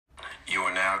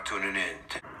now tuning in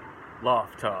to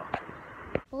Loft Talk.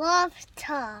 Loft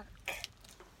Talk.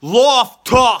 Loft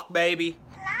Talk, baby.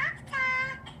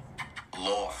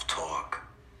 Loft Talk.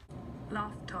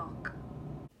 Loft Talk.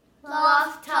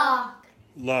 Loft Talk.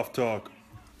 Loft Talk.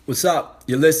 What's up?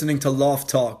 You're listening to Loft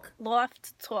Talk.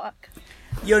 Loft Talk.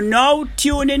 You're now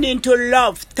tuning into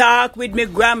Love Talk with me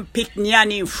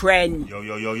Grandpicniani friend.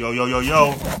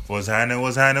 Yo. What's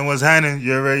happening?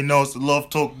 You already know it's the Love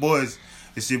Talk boys.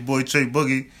 It's your boy Trey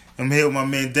Boogie. I'm here with my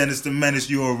man Dennis the Menace.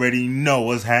 You already know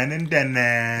what's happening,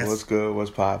 Dennis. What's good?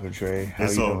 What's poppin', Trey? How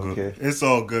It's you all doing, good. kid? It's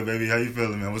all good, baby. How you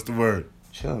feeling, man? What's the word?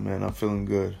 Chillin', man. I'm feeling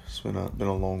good. It's been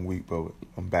a long week, but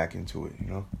I'm back into it, you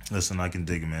know? Listen, I can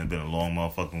dig it, man. It's been a long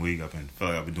motherfucking week. Feel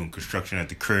like I've been doing construction at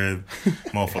the crib.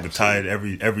 Motherfucking tired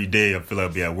every day. I feel like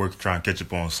I'll be at work trying to catch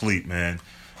up on sleep, man.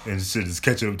 And shit is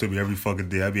catching up to me every fucking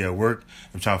day. I be at work.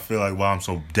 I'm trying to feel like while I'm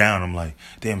so down, I'm like,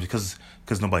 damn, because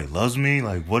nobody loves me?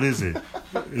 Like, what is it?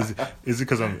 Is it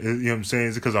because I'm, you know what I'm saying?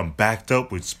 Is it because I'm backed up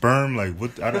with sperm? Like,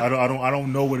 what? I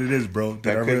don't know what it is, bro.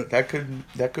 That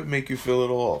could make you feel it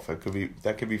off.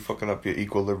 That could be fucking up your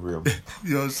equilibrium.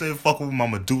 You know what I'm saying? Fuck with my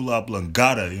medulla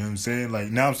oblongata. You know what I'm saying? Like,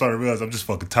 now I'm starting to realize I'm just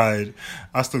fucking tired.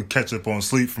 I still catch up on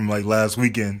sleep from like last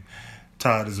weekend.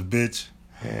 Tired as a bitch.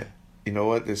 Yeah. You know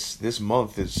what? This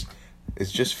month it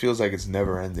just feels like it's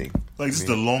never ending. Like, this is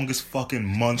the longest fucking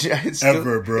month it's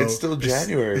ever, bro. It's still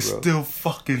January, it's bro. It's still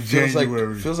fucking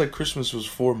January. Feels like Christmas was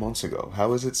 4 months ago.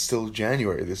 How is it still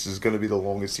January? This is going to be the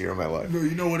longest year of my life. No,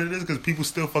 you know what it is? Because people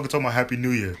still fucking talking about Happy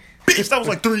New Year. Bitch, that was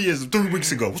like 3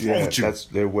 weeks ago. What's wrong with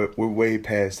you? We're way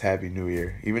past Happy New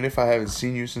Year. Even if I haven't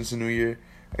seen you since the New Year,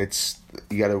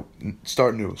 you got to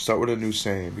start new. Start with a new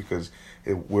saying because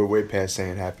we're way past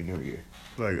saying Happy New Year.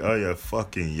 Like, oh yeah,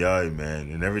 fucking yay,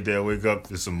 man. And every day I wake up,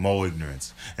 there's some more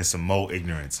ignorance. And some more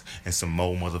ignorance. And some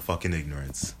more motherfucking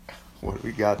ignorance. What do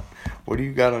we got? What do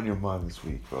you got on your mind this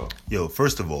week, bro? Yo,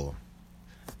 first of all,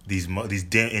 these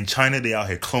damn, in China, they out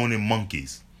here cloning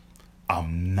monkeys.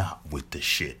 I'm not with the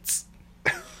shits.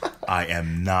 I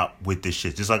am not with the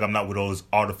shit. Just like I'm not with all this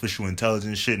artificial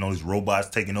intelligence shit and all these robots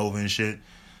taking over and shit.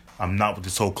 I'm not with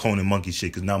this whole cloning monkey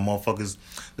shit, because now motherfuckers,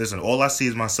 listen, all I see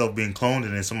is myself being cloned,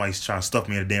 and then somebody's trying to stuff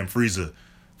me in a damn freezer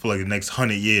for like the next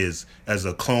 100 years as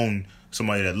a clone,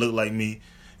 somebody that looked like me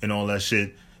and all that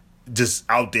shit, just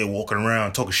out there walking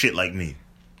around talking shit like me.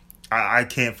 I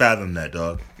can't fathom that,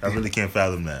 dog. I really can't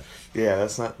fathom that. Yeah,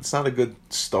 it's not a good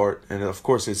start, and of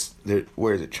course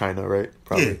where is it? China, right?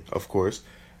 Probably, yeah. Of course,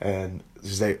 and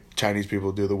Chinese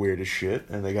people do the weirdest shit,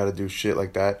 and they got to do shit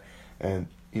like that, and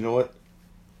you know what?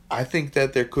 I think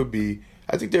that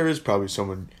there is probably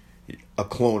a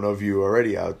clone of you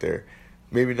already out there.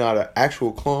 Maybe not an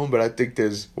actual clone, but I think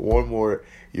there's one more,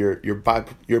 your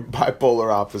bipolar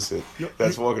opposite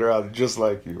that's walking around just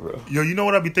like you, bro. Yo, you know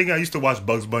what I be thinking? I used to watch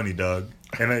Bugs Bunny, dog.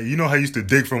 And you know how I used to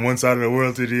dig from one side of the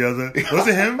world to the other? Was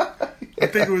it him? I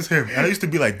think it was him. And I used to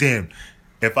be like, damn,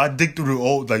 if I dig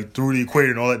through through the equator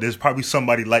and all that, there's probably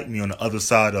somebody like me on the other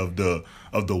side of the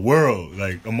world,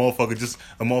 like a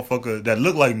motherfucker that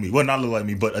look like me. Well, not look like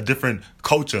me, but a different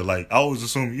culture. Like, I always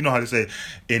assume, you know how they say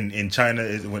in China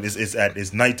when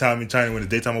it's nighttime in China when it's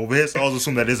daytime over here. So I always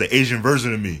assume that there's an Asian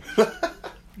version of me.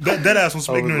 that ass on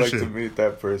some ignorant shit. I would like to meet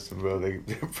that person, bro. They're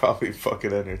probably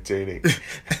fucking entertaining.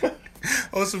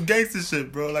 On some gangster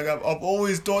shit, bro. Like, I've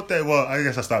always thought that. Well, I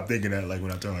guess I stopped thinking that like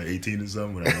when I turned like 18 or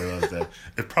something, when I realized that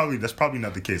that's probably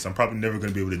not the case. I'm probably never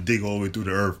gonna be able to dig all the way through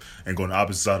the earth and go on the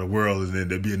opposite side of the world, and then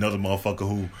there'd be another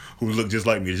motherfucker who look just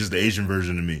like me. It's just the Asian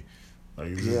version of me.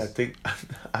 Like,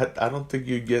 I don't think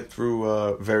you'd get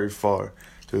through very far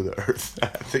to the earth. I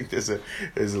think there's a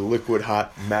liquid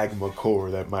hot magma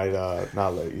core that might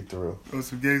not let you through. Oh,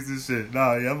 some gangster shit.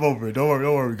 Nah, yeah, I'm over it. Don't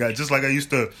worry, guys. Just like I used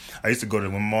to go to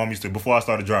when my mom used to, before I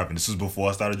started driving. This was before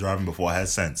I started driving, before I had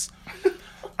sense.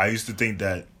 I used to think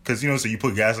that, because, you know, so you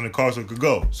put gas in the car so it could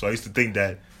go. So I used to think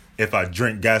that if I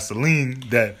drank gasoline,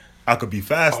 that I could be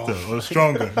faster or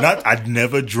stronger. I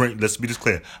never drank, let's be this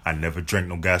clear, I never drank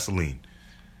no gasoline.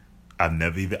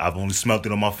 I've only smelt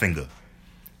it on my finger.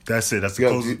 That's it. That's the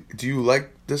closest. Do you like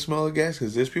the smell of gas?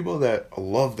 Because there's people that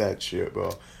love that shit,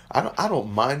 bro. I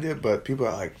don't mind it, but people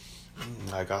are like,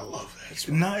 I love that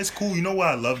smell. Nah, it's cool. You know what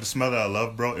I love? The smell that I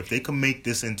love, bro? If they can make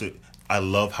this into... I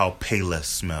love how Payless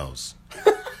smells.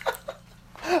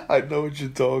 I know what you're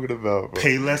talking about, bro.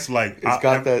 Payless, like... It's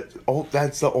got that... Oh,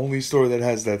 that's the only store that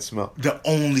has that smell. The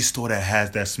only store that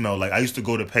has that smell. Like, I used to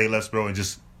go to Payless, bro, and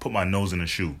just put my nose in a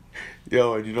shoe.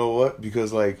 Yo, and you know what?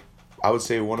 Because, like... I would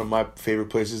say one of my favorite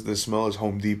places to smell is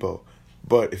Home Depot.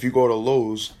 But if you go to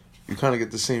Lowe's, You kind of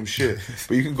get the same shit.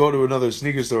 But you can go to another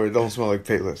sneaker store, it don't smell like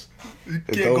Payless. You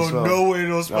can't go nowhere. It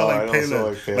don't smell like it don't smell Payless.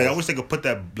 like Payless. Like I wish they could put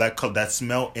that black color, that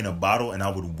smell in a bottle, and I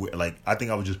would I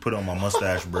think I would just put it on my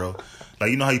mustache, bro.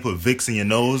 Like you know how you put Vicks in your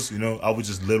nose, you know? I would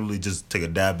just literally just take a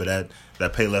dab of that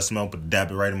Payless smell, but dab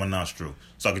it right in my nostril,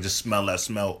 so I could just smell that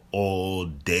smell all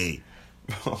day.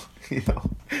 You know,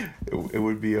 it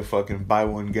would be a fucking buy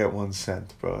one get one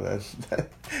scent, bro.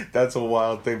 That's a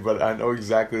wild thing, but I know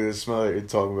exactly the smell that you're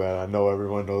talking about. I know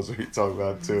everyone knows what you're talking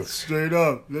about too. Straight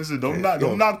up, listen, don't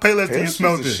knock Payless till you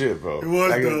smell it. Shit, bro.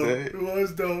 It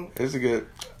was dope. It's a good.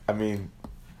 I mean,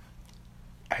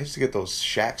 I used to get those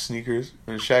Shaq sneakers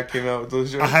when Shaq came out with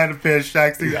those shirts. I had a pair of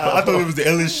Shaq sneakers. I thought it was the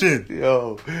illest shit.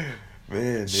 Yo,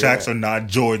 man, Shaqs are not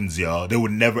Jordans, y'all. They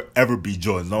would never ever be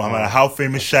Jordans. No matter how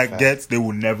famous Shaq gets, they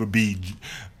will never be.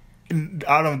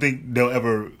 I don't think they'll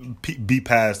ever be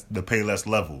past the Payless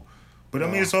level. But I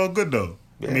mean, it's all good though.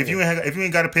 Yeah. I mean, if you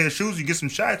ain't got a pair of shoes, you get some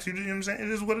Shaqs. You know what I'm saying? It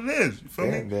is what it is. You feel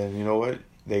me? Man, you know what?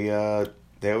 They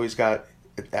always got.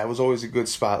 That was always a good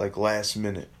spot, like last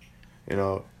minute. You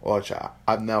know, watch.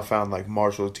 I've now found like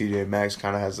Marshall, TJ Maxx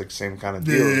kind of has like same kind of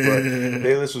deals, but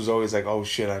Payless was always like, oh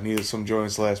shit, I needed some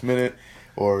joints last minute,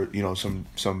 or you know,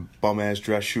 some bum ass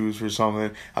dress shoes for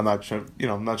something. I'm not trying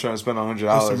to spend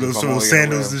 $100. Some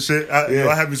sandals and shit.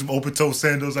 I have me some open toe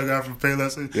sandals I got from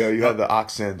Payless. Yeah, you have the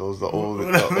ox sandals, the old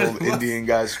Indian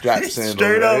guy strap sandals,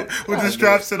 straight right? up with the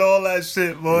straps and all that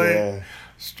shit, boy. Yeah.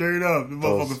 Straight up, the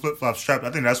motherfucking flip flops strap.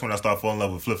 I think that's when I started falling in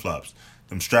love with flip flops.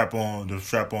 Them strap on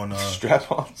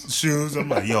shoes. I'm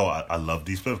like, yo, I love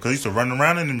these flip, because I used to run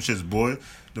around in them shits, boy.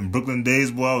 Them Brooklyn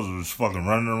days, boy, I was fucking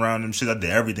running around them shits. I did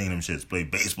everything in them shits.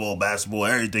 Played baseball, basketball,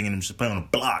 everything in them shits. Playing on the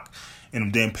block in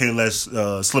them damn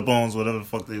Payless slip-ons, whatever the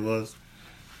fuck they was.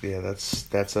 Yeah, that's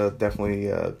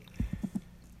definitely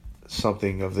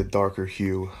something of the darker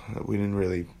hue. We didn't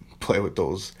really play with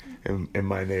those in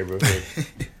my neighborhood.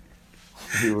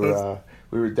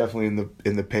 We were definitely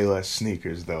in the Payless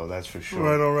sneakers though, that's for sure.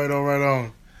 Right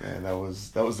on. Man, that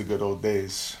was the good old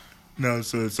days. No,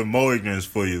 so some more ignorance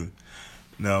for you.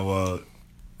 Now,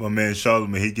 my man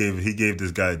Charlamagne, he gave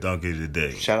this guy a donkey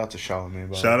today. Shout out to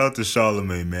Charlamagne, Shout out to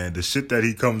Charlamagne, man. The shit that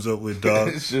he comes up with, dog.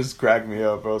 It's just cracked me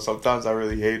up, bro. Sometimes I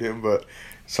really hate him, but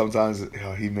sometimes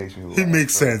he makes me laugh. He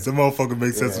makes bro. sense. The motherfucker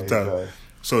makes sense sometimes.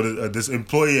 So this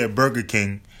employee at Burger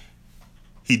King,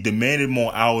 he demanded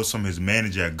more hours from his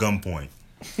manager at gunpoint.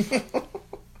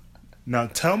 Now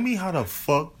tell me how the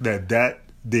fuck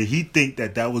did he think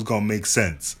that was gonna make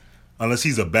sense? Unless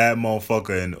he's a bad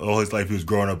motherfucker and all his life he was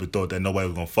growing up and thought that nobody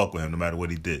was gonna fuck with him no matter what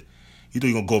he did. You thought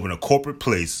you gonna go up in a corporate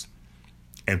place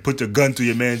and put your gun to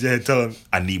your manager head and tell him,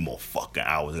 I need more fucking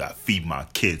hours, I gotta feed my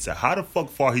kids. So how the fuck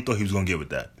far he thought he was gonna get with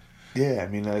that? Yeah, I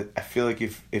mean, I feel like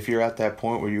if you're at that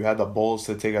point where you had the balls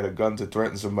to take out a gun to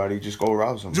threaten somebody, just go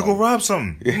rob somebody. Just go rob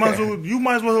something. Yeah. You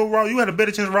might as well rob. You had a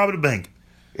better chance of robbing the bank.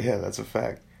 Yeah, that's a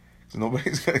fact. So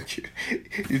nobody's gonna.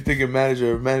 You think a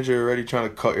manager already trying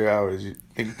to cut your hours? You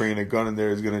think bringing a gun in there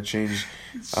is gonna change?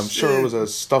 I'm sure it was a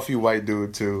stuffy white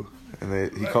dude too,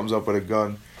 and he comes up with a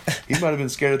gun. He might have been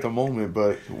scared at the moment,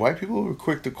 but white people were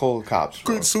quick to call the cops.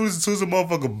 Bro. As soon as the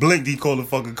motherfucker blinked, he called the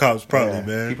fucking cops, probably,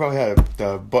 man. He probably had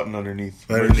a button underneath.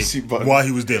 Emergency button. While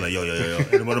he was there, like, yo.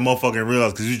 And when the motherfucker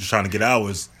realized, because he was just trying to get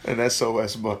hours. An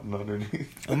SOS button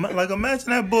underneath. Like, imagine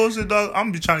that bullshit, dog.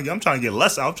 I'm trying to get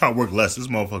less. I'm trying to work less. This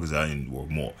motherfucker's out here to work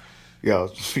more. Yo,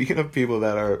 speaking of people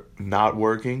that are not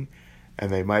working,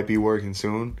 and they might be working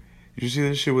soon, did you see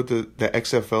this shit with the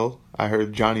XFL? I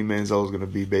heard Johnny Manziel is going to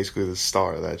be basically the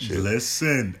star of that shit.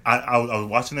 Listen, I was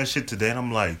watching that shit today, and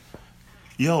I'm like,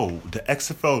 yo, the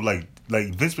XFL, like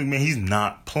Vince McMahon, he's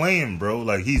not playing, bro.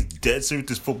 Like, he's dead serious with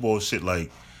this football shit.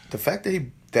 Like, the fact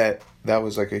that that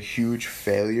was like a huge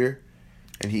failure,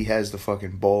 and he has the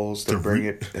fucking balls to bring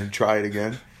it and try it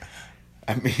again.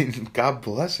 I mean, God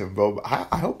bless him, bro.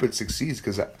 I hope it succeeds,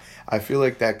 because I feel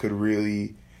like that could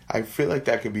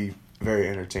be very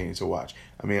entertaining to watch.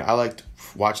 I mean, I liked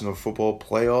watching the football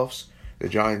playoffs. The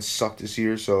Giants sucked this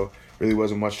year, so really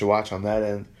wasn't much to watch on that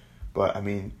end. But I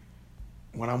mean,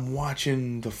 when I'm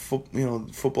watching the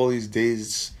football these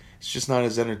days, it's just not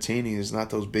as entertaining. It's not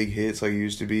those big hits like it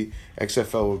used to be.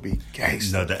 XFL would be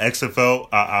gangster. No, the XFL,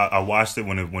 I watched it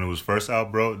when it was first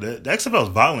out, bro. The XFL is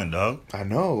violent, dog. I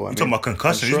know. You talking about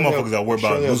concussion? These motherfuckers are worried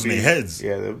about losing their heads.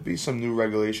 Yeah, there'll be some new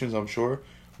regulations, I'm sure,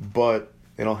 but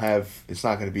they don't have. It's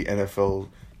not going to be NFL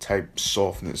type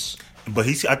softness. But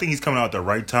I think he's coming out at the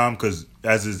right time, because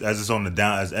as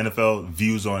NFL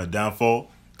views on a downfall,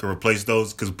 can replace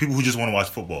those, because people who just want to watch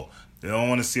football, they don't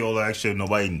want to see all that shit.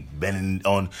 Nobody bending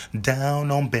down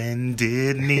on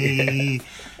bended knee.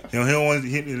 They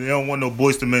don't want no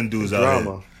Boyz II Men dudes out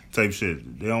here. type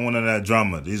shit. They don't want none of that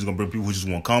drama. These are gonna bring people who just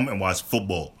want to come and watch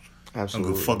football.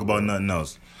 Absolutely. Don't give a fuck about nothing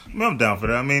else. I mean, I'm down for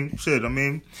that. I mean, shit. I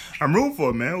mean, I'm rooting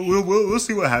for it, man. We'll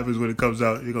see what happens when it comes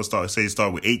out. You're gonna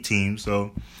start with 8 teams.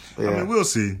 So I mean, we'll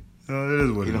see. It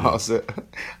is what it is. I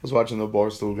was watching the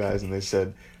Barstool guys, and they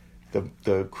said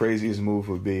the craziest move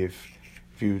would be if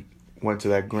you went to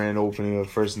that grand opening of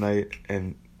the first night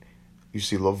and you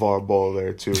see LeVar Ball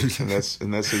there too, and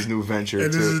that's his new venture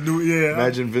and too. this is new, yeah.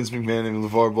 Imagine Vince McMahon and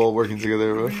LeVar Ball working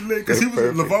together, because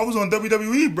LeVar was on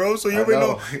WWE, bro. So you already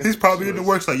know he's probably in the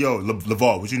works. Like, yo,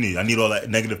 LeVar, what you need? I need all that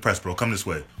negative press, bro. Come this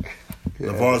way. Yeah.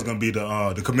 LeVar's gonna be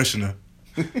the commissioner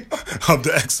of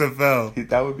the XFL.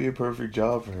 That would be a perfect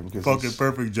job for him. Fucking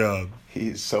perfect job.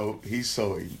 He's so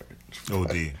ignorant.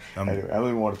 OD. Anyway, I don't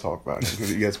even want to talk about it because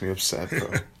he gets me upset,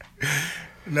 bro.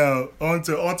 Now, on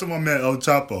to my man El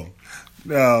Chapo.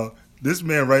 Now, this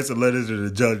man writes a letter to the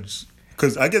judge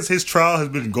because I guess his trial has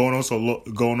been going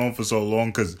on for so long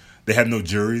because they have no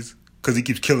juries because he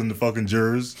keeps killing the fucking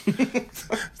jurors.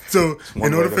 So,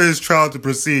 in order for his trial to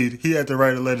proceed, he had to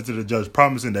write a letter to the judge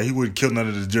promising that he wouldn't kill none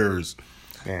of the jurors.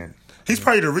 Man, he's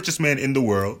probably the richest man in the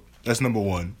world. That's number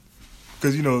one.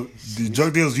 Because, you know, the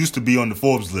drug dealers used to be on the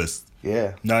Forbes list.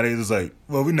 Yeah. Nowadays it's like,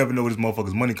 well, we never know where this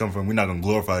motherfucker's money come from. We're not gonna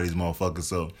glorify these motherfuckers.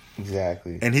 So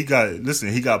exactly. And he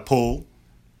got pulled.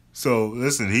 So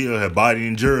listen, he had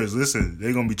bodying jurors. Listen,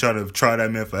 they're gonna be trying to try that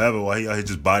man forever while he out here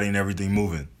just bodying everything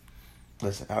moving.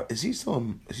 Listen, is he still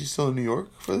in New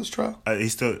York for this trial? I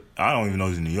don't even know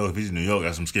he's in New York. If he's in New York,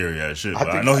 that's some scary ass shit.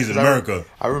 But I know he's in America.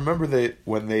 I remember that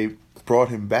when they brought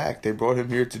him back, they brought him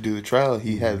here to do the trial.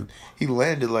 He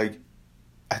landed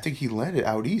I think he landed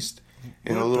out east.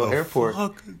 In a little airport.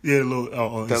 Fuck? Yeah, a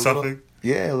little in Suffolk.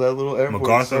 Yeah, that little airport.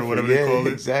 MacArthur or whatever they call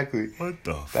it. Exactly. What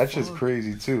the fuck? That's just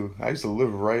crazy too. I used to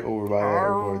live right over by that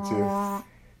airport too.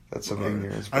 That's some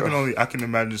ignorance, bro. I can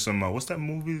imagine some what's that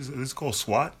movie? It's called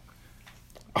SWAT.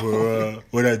 Where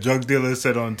that drug dealer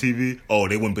said on TV, oh,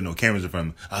 they wouldn't put no cameras in front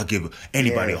of me. I'll give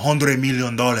anybody $100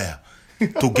 million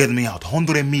to get me out.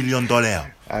 $100 million.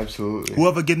 Absolutely.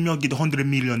 Whoever get me out get $100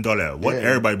 million. What? Yeah.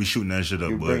 Everybody be shooting that shit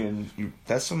up, boy.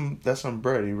 That's some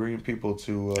bread. You're bringing people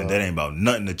to. And that ain't about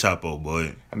nothing to Chapo,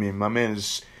 boy. I mean, my man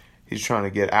he's trying to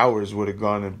get hours with a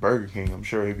gun at Burger King. I'm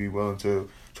sure he'd be willing to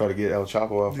try to get El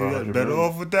Chapo out for $100 better million.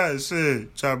 off with that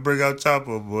shit. Try to bring out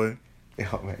Chapo, boy.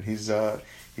 Yeah, man. He's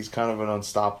kind of an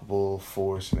unstoppable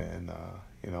force, man.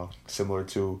 Similar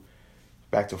to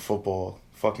back to football,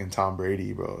 fucking Tom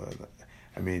Brady, bro.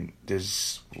 I mean,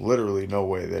 there's literally no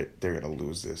way that they're gonna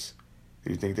lose this.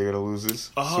 Do you think they're gonna lose this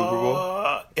Super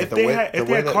Bowl? If they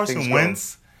had Carson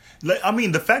Wentz, I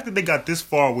mean, the fact that they got this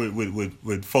far with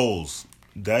Foles,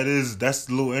 that's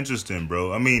a little interesting,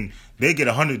 bro. I mean, they get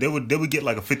 100. They would get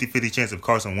like a 50-50 chance of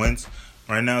Carson Wentz.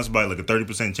 Right now, it's about like a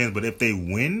 30% chance. But if they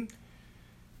win,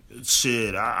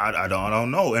 shit, I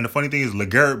don't know. And the funny thing is,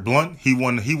 LeGarrette Blount, he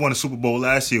won a Super Bowl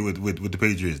last year with the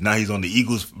Patriots. Now he's on the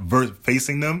Eagles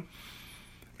facing them.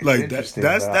 Like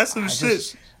that's some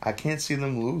shit. I can't see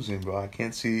them losing, bro. I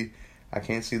can't see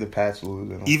the Pats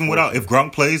losing. Even if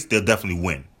Gronk plays, they'll definitely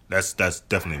win. That's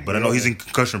definitely. But I know he's in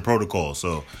concussion protocol,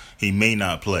 so he may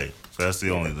not play. So that's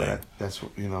the only thing. That's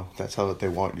how they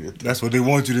want you to think. That's what they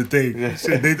want you to think.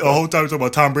 They the whole time talking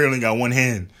about Tom Brady only got one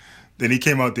hand. Then he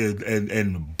came out there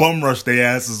and bum rushed their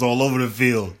asses all over the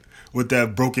field with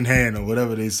that broken hand or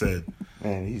whatever they said.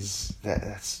 Man,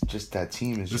 that's just that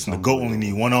team is just. Listen, the GOAT only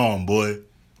need one arm, boy.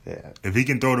 Yeah. If he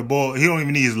can throw the ball, he don't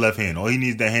even need his left hand. All he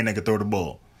needs is that hand that can throw the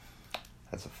ball.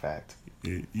 That's a fact.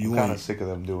 I'm kind of sick of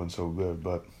them doing so good,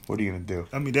 but what are you gonna do?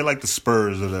 I mean, they're like the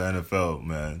Spurs of the NFL,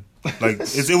 man. Like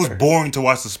it was boring to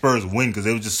watch the Spurs win because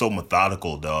they were just so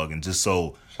methodical, dog, and just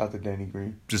so. Shout out to Danny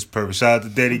Green. Just perfect. Shout out to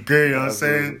Danny Green. You know what I'm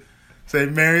saying? Say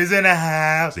Mary's in the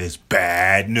house. It's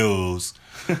bad news.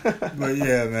 But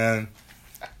yeah, man.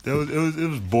 It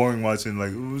was boring watching.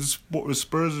 Like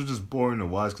Spurs are just boring to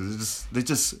watch because they're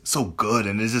just so good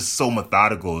and it's just so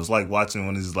methodical. It's like watching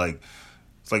it's like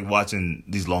watching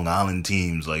these Long Island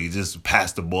teams. Like you just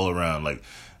pass the ball around. Like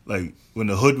when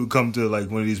the hood would come to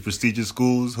like one of these prestigious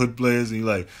schools, hood players, and you're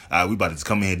like, we about to just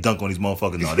come in here and dunk on these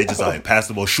motherfuckers. No, they just out here pass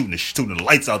the ball, shooting the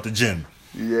lights out the gym.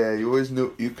 Yeah,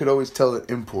 you could always tell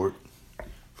the import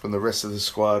from the rest of the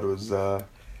squad was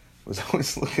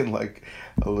always looking like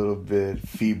a little bit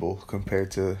feeble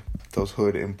compared to those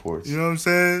hood imports. You know what I'm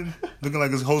saying? Looking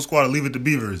like his whole squad Leave It to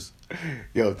Beavers.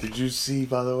 Yo, did you see,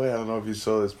 by the way, I don't know if you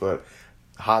saw this, but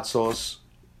Hot Sauce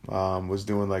was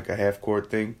doing like a half-court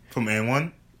thing. From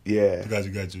N1? Yeah.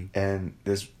 Got you. And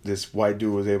this white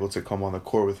dude was able to come on the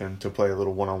court with him to play a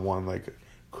little one-on-one, like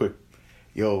quick.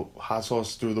 Yo, Hot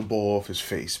Sauce threw the ball off his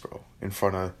face, bro, in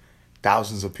front of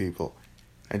thousands of people.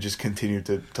 and just continued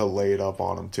to lay it up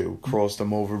on him too. Crossed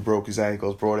him over, broke his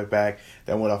ankles, brought it back,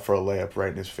 then went up for a layup right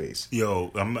in his face.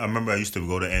 Yo, I remember I used to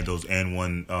go to those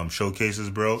N1 showcases,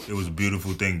 bro. It was a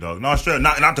beautiful thing, dog. No, straight,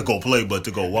 not to go play, but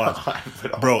to go watch.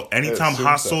 Bro, anytime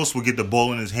Hot Sauce would get the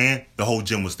ball in his hand, the whole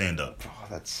gym would stand up. Oh,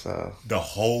 that's the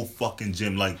whole fucking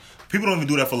gym. Like, people don't even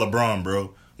do that for LeBron,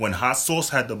 bro. When Hot Sauce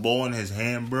had the ball in his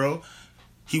hand, bro,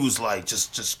 he was like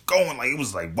just going like it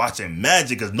was like watching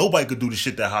magic, because nobody could do the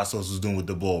shit that Hot Sauce was doing with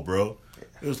the ball, bro.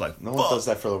 It was like, no one does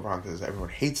that for LeBron because everyone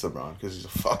hates LeBron because he's a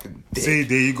fucking dick. See,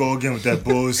 there you go again with that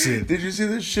bullshit. Did you see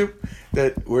this shit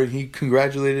where he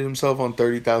congratulated himself on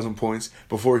 30,000 points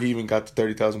before he even got to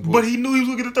 30,000 points? But he knew he was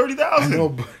looking at 30,000. I know,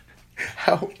 but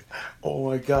how? Oh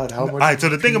my God, how much? All right, so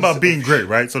the thing about being great,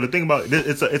 right? So the thing about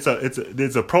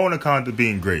there's a pro and a con to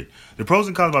being great. The pros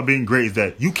and cons about being great is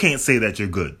that you can't say that you're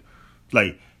good.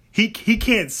 Like, he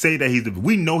can't say that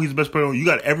we know he's the best player. You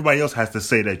got everybody else has to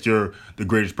say that you're the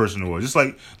greatest person in the world. Just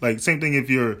like same thing if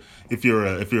you're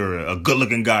a good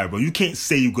looking guy, bro. You can't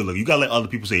say you good looking. You gotta let other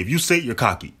people say. If you say it, you're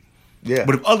cocky. Yeah.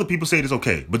 But if other people say it, it's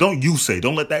okay. But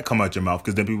don't let that come out your mouth,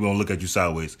 because then people gonna look at you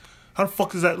sideways. How the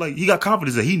fuck is that? Like, he got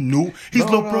confidence that he knew he's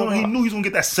LeBron. No. He knew he was gonna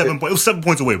get that 7 points. It was 7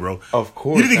 points away, bro. Of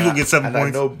course. You didn't think he was gonna get 7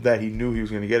 points? I know that he knew he was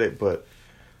gonna get it, but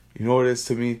you know what it is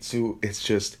to me too? It's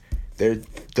just the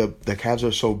Cavs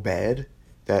are so bad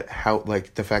that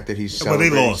the fact that he's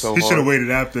celebrating they lost. So he hard. should have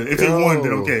waited after. If they won,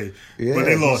 then okay. Yeah, but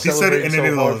they lost. He said it and then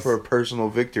they lost for a personal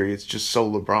victory. It's just so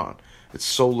LeBron. It's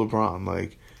so LeBron.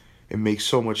 Like, it makes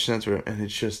so much sense for him, and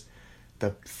it's just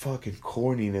the fucking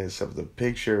corniness of the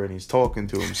picture, and he's talking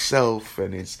to himself,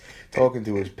 and he's talking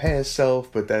to his past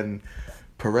self, but then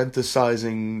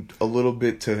parenthesizing a little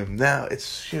bit to him now.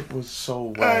 Shit was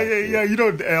so wild. Yeah. You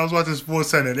know, I was watching Sports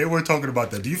Center. They were talking about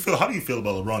that. How do you feel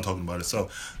about LeBron talking about it? So,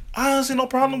 I honestly no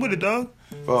problem with it, dog.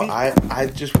 Well,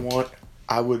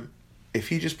 if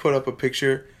he just put up a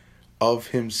picture of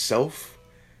himself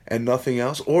and nothing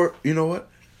else, or you know what,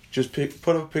 just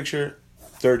put up a picture,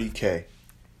 30K.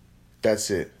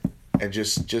 That's it, and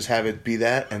just have it be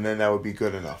that, and then that would be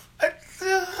good enough.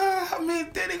 I mean,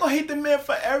 they gonna hate the man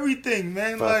for everything,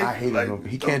 man. But I hate him.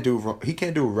 He can't do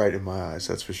right in my eyes.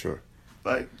 That's for sure.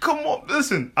 Like, come on,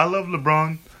 listen. I love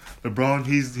LeBron. LeBron,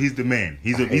 he's the man.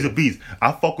 He's a beast.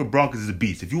 I fuck with Bron because he's a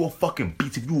beast. If you a fucking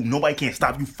beast, nobody can't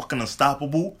stop you, fucking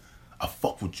unstoppable, I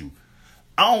fuck with you.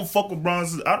 I don't fuck with Bron.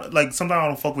 Sometimes I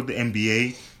don't fuck with the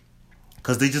NBA.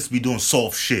 Cause they just be doing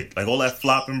soft shit, like all that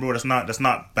flopping, bro. That's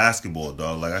not basketball,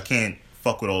 dog. Like, I can't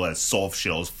fuck with all that soft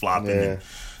shit, all this flopping. Yeah. And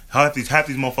half these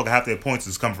motherfuckers, half their points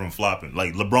is coming from flopping.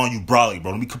 Like, LeBron, you brolic,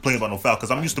 bro. Don't be complaining about no foul. Cause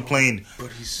I'm used to playing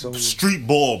street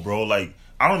ball, bro. Like,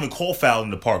 I don't even call foul in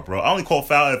the park, bro. I only call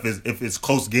foul if it's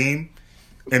close game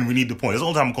and we need the point. That's the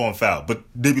only time I'm calling foul. But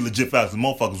they be legit fouls. The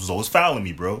motherfuckers was always fouling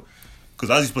me, bro. Cause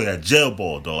I used to play that jail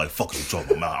ball, though. Like, fuck you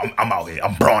talking about? I'm out here.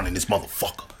 I'm brawling this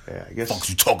motherfucker. Yeah, I guess. Fuck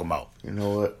you talking about? You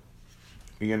know what?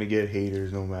 You're gonna get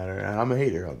haters no matter. And I'm a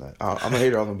hater on that. I'm a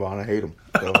hater on LeBron. I hate him.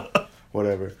 So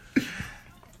whatever.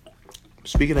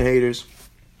 Speaking of haters,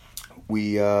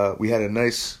 we had a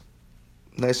nice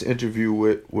interview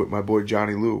with my boy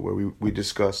Johnny Lou, where we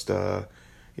discussed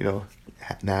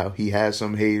now he has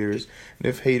some haters, and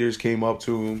if haters came up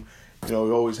to him,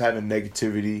 we're always having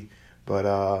negativity,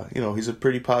 but he's a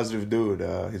pretty positive dude.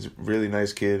 He's a really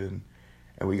nice kid,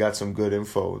 and we got some good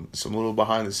info, some little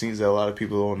behind the scenes that a lot of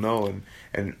people don't know,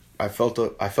 and I felt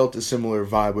a similar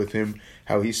vibe with him,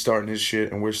 how he's starting his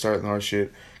shit and we're starting our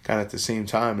shit kind of at the same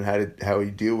time, and how he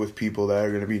deal with people that are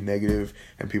going to be negative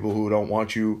and people who don't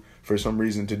want you for some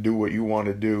reason to do what you want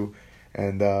to do.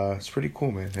 And it's pretty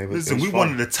cool, man. Listen, we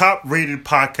one of the top rated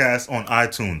podcasts on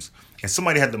iTunes, and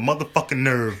somebody had the motherfucking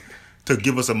nerve to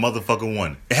give us a motherfucking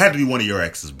 1. It had to be one of your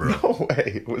exes, bro. No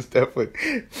way. It was definitely...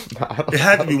 it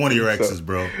had to be one of your exes,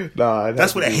 bro. Nah,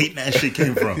 that's where that hating ass shit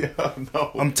came from. Yeah,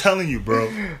 no. I'm telling you, bro.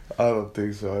 I don't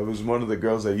think so. It was one of the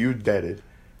girls that you dated.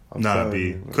 Nah,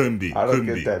 B. Couldn't be. I don't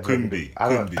get that. Couldn't be.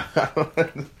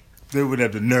 They would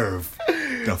have the nerve.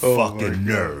 The fucking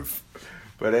nerve.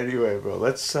 But anyway, bro,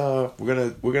 let's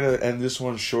we're gonna end this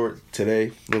one short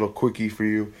today. Little quickie for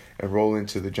you, and roll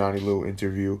into the Johnny Lou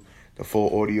interview, the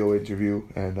full audio interview,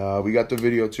 and we got the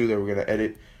video too that we're gonna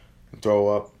edit and throw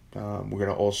up. We're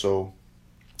gonna also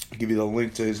give you the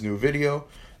link to his new video,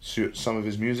 some of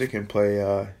his music, and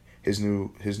play his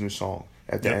new song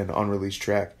at the end, unreleased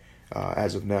track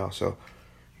as of now. So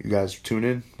you guys tune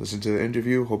in, listen to the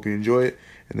interview. Hope you enjoy it,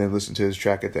 and then listen to his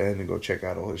track at the end and go check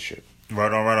out all his shit.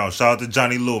 Right on. Shout out to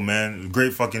Johnny Lou, man.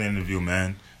 Great fucking interview,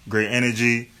 man. Great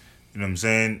energy. You know what I'm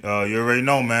saying? You already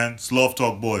know, man. It's Love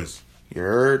Talk Boys. You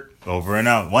heard? Over and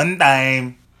out. One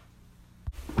time.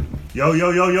 Yo, you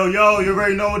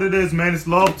already know what it is, man. It's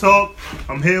Love Talk.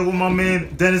 I'm here with my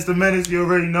man, Dennis the Menace. You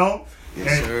already know.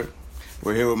 Yes, sir.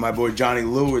 We're here with my boy Johnny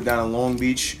Lou. We're down in Long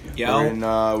Beach. Yo.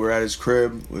 We're at his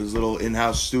crib, with his little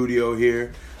in-house studio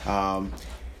here.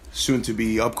 Soon to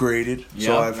be upgraded,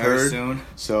 so I've very heard. soon.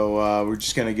 So we're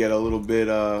just gonna get a little bit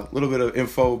of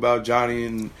info about Johnny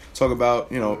and talk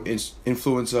about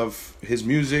influence of his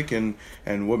music and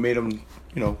what made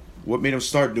him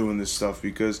start doing this stuff.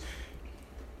 Because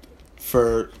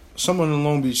for someone in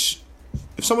Long Beach,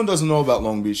 if someone doesn't know about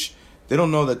Long Beach, they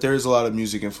don't know that there is a lot of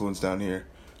music influence down here.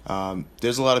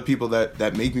 There's a lot of people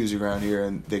that make music around here,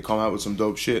 and they come out with some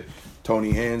dope shit.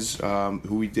 Tony Hands,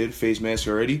 who we did Face Mask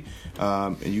already,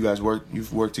 and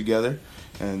you've worked together,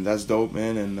 and that's dope,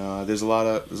 man. And there's a lot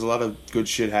of good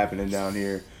shit happening down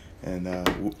here.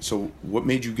 And so, what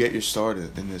made you get your start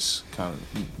in this kind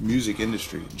of music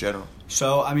industry in general?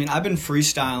 So, I mean, I've been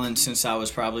freestyling since I was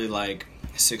probably like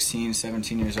 16,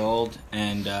 17 years old,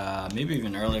 and maybe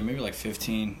even earlier, maybe like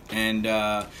 15. And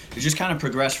it just kind of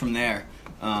progressed from there.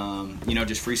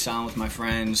 Just freestyling with my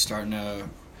friends,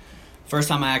 First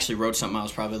time I actually wrote something, I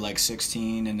was probably like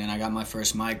 16, and then I got my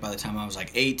first mic by the time I was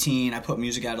like 18. I put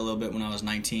music out a little bit when I was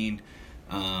 19.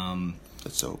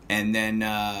 That's dope. And then,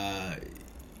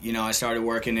 I started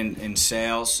working in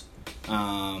sales.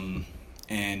 I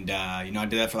did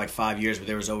that for like 5 years, but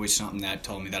there was always something that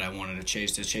told me that I wanted to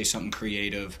chase something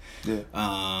creative. Yeah.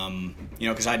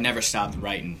 Because I'd never stopped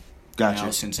writing.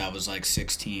 Gotcha. Since I was like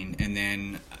 16. And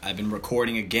then I've been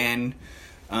recording again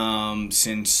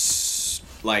since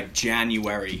like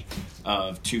January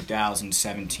of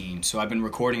 2017. So I've been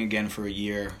recording again for a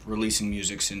year, releasing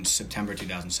music since September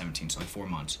 2017, so like 4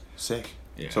 months. Sick.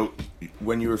 Yeah. So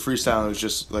when you were freestyling, it was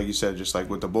just like you said, just like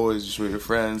with the boys, just with your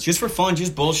friends, Just for fun,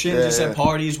 just bullshit, at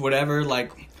parties, whatever,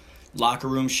 like locker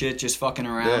room shit, just fucking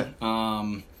around.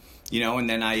 Yeah. And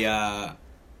then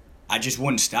I just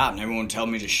wouldn't stop, and everyone would tell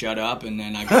me to shut up, and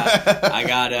then I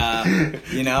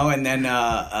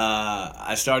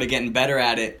started getting better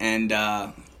at it, and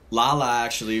Lala,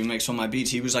 actually, who makes all my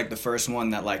beats, he was like the first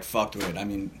one that like fucked with it. I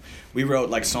mean, we wrote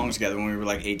like songs together when we were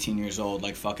like 18 years old,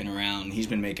 like fucking around. He's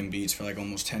been making beats for like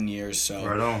almost 10 years, so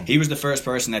right on. He was the first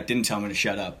person that didn't tell me to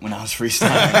shut up when I was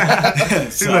freestyling.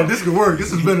 He's like, this could work.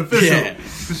 This is beneficial. Yeah.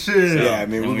 Shit. Yeah, I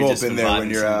mean, And we've we all just been been there when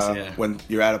vibing you're since, yeah. when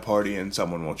you're at a party and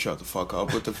someone won't shut the fuck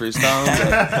up with the freestyle.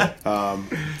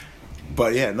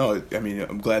 But yeah, no, I mean,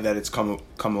 I'm glad that it's come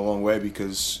a long way,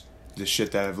 because the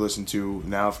shit that I've listened to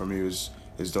now from you is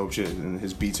dope shit, and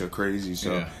his beats are crazy.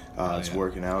 So it's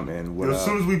working out, man. As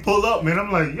soon as we pull up, man,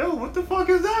 I'm like, yo, what the fuck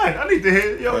is that? I need to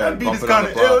hear. Yo, that beat is bump it on kind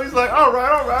of the block. ill. He's like, all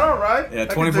right. Yeah,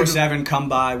 24/7, come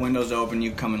by, windows open,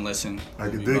 you come and listen. I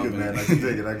can dig it, man. I can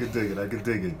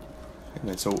dig it.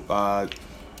 And so,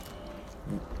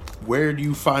 where do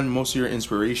you find most of your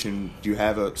inspiration? Do you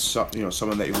have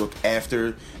someone that you look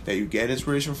after that you get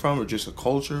inspiration from, or just a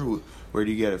culture? Where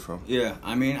do you get it from? Yeah,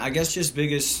 I mean, I guess just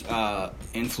biggest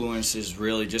influence is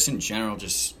really just in general,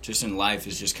 just in life,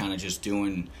 is just kind of just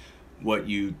doing what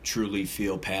you truly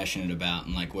feel passionate about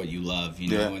and like what you love,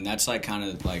 Yeah. and that's like kind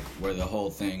of like where the whole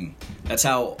thing, that's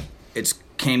how it's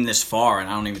came this far, and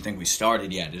I don't even think we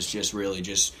started yet. It's just really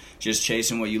just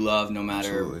chasing what you love, no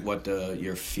matter Absolutely. what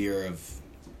your fear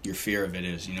of it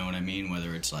is, you know what I mean?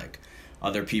 Whether it's like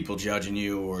other people judging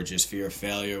you or just fear of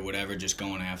failure or whatever, just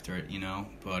going after it,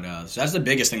 But so that's the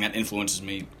biggest thing that influences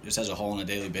me just as a whole on a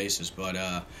daily basis. But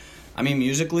I mean,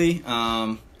 musically,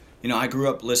 I grew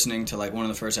up listening to like one of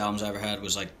the first albums I ever had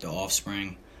was like The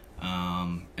Offspring.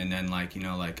 And then like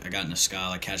I got into ska,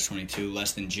 like Catch-22,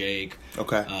 Less Than Jake.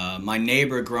 Okay. My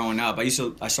neighbor growing up, I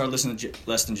started listening to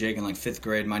Less Than Jake in like 5th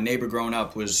grade. My neighbor growing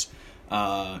up was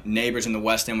neighbors in the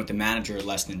West End with the manager of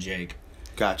Less Than Jake.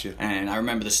 Gotcha. And I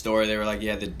remember the story. They were like,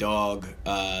 yeah, the dog,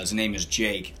 his name is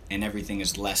Jake, and everything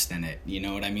is less than it. You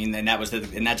know what I mean? And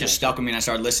that just stuck with me, and I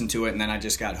started listening to it, and then I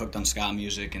just got hooked on ska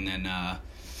music, and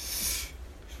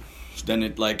then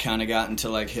it like kind of got into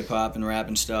like hip hop and rap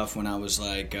and stuff when I was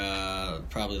like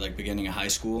probably like beginning of high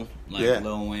school, like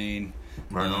Lil Wayne.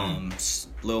 Right on.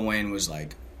 Lil Wayne was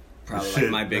like probably Shit,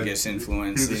 like my biggest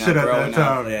influence. He was the shit at that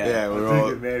time. Yeah, we're I dig all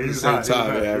it, man. at the He's same hot. time.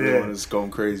 He's hot. Everyone Yeah. is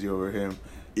going crazy over him.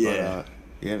 Yeah. But,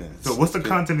 yeah, man. So what's the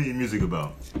content of your music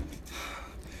about?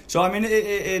 So I mean,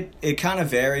 it kind of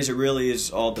varies. It really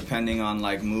is all depending on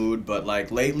like mood. But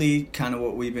like lately, kind of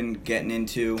what we've been getting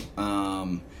into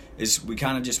is we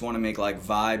kind of just want to make like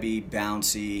vibey,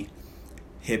 bouncy,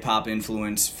 hip hop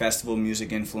influence, festival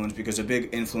music influence. Because a big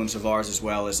influence of ours as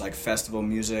well is like festival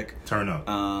music. Turn up.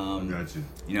 I got you.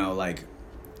 Like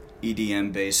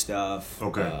EDM based stuff.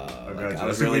 Okay. I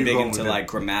was see where really you're big going into with like that.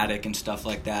 Chromatic and stuff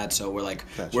like that. So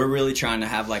Gotcha. we're really trying to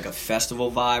have like a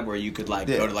festival vibe where you could like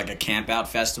Yeah. go to like a camp out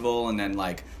festival and then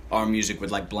like our music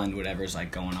would like blend whatever's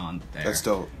like going on there. That's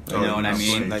dope. You know what I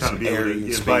mean? Nice Trying and to be able airy to and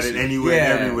get invited spacey. anywhere,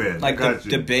 everywhere. Like Got the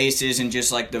you. basses and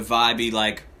just like the vibey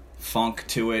like funk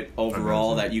to it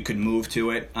overall you. that you could move to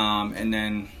it. And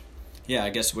then yeah, I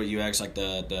guess what you asked like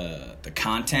the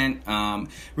content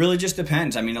really just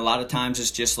depends. I mean, a lot of times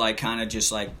it's just like kind of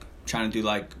just like trying to do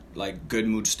like good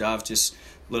mood stuff, just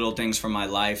little things from my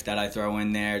life that I throw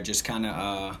in there, just kind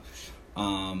of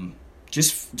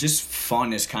just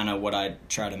fun is kind of what I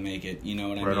try to make it, you know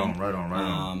what I mean? Right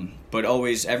on. But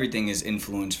always everything is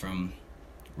influenced from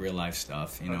real life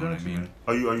stuff, you know what I mean? Man.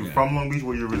 Are you from Long Beach?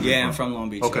 Where you originally Yeah, I'm from Long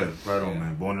Beach. Okay, yeah. right on, Yeah.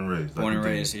 man. Born and raised. Born and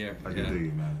can dig raised it. here, I can yeah. dig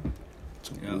it, man.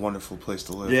 It's a Yeah. wonderful place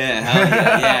to live. Yeah, hell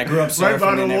yeah, yeah. I grew up surfing Right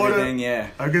by the and water. everything, yeah.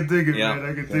 I can dig it, Yeah. man.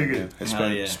 I can Yeah, dig man. it. I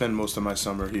Hell yeah. spend most of my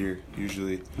summer here,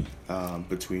 usually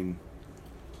between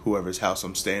whoever's house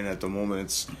I'm staying at the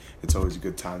moment. It's always a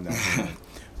good time down here.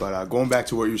 But going back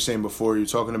to what you were saying before, you're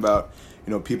talking about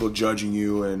people judging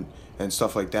you and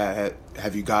stuff like that.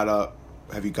 Have you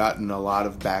gotten a lot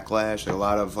of backlash, a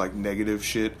lot of like negative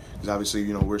shit? Because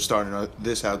obviously we're starting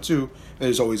this out too.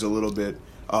 There's always a little bit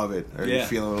of it. Are you Yeah.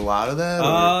 feeling a lot of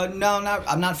that? No,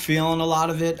 I'm not feeling a lot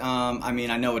of it. I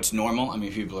mean, I know it's normal. I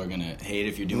mean, people are gonna hate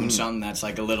if you're doing something that's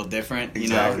like a little different, you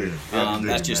Exactly. know. Yeah, dig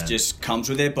That it, man. just comes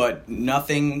with it, but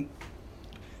nothing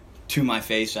to my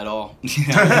face at all.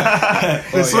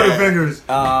 It's sort of fingers.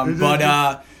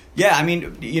 Yeah, I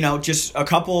mean, just a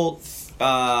couple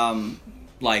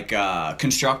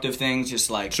constructive things, just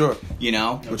like Sure.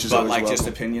 which is but always like just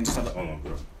welcome. opinions stuff. Hold on,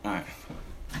 bro. All right.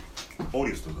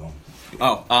 Audio's still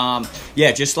going.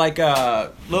 Yeah, just like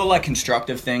little like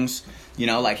constructive things,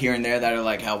 like here and there that are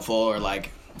like helpful, or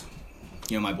like,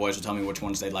 my boys will tell me which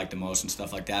ones they like the most and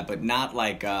stuff like that, but not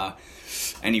like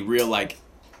any real like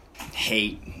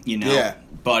hate, Yeah.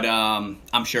 But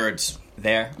I'm sure it's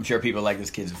there. I'm sure people are like, this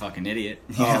kid's a fucking idiot.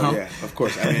 You Oh know? yeah, of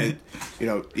course. I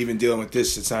mean, even dealing with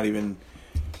this, it's not even,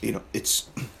 it's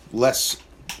less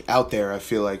out there. I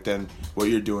feel like than what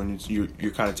you're doing.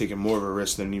 You're kind of taking more of a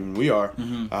risk than even we are.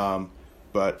 Mm-hmm.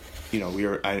 But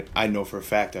I know for a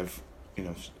fact I've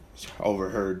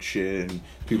overheard shit and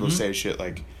people Mm-hmm. say shit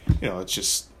like it's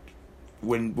just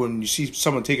when you see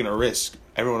someone taking a risk,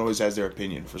 everyone always has their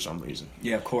opinion for some reason.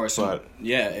 Yeah, of course. But,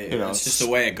 yeah, it's just the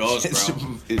way it goes,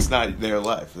 bro. It's not their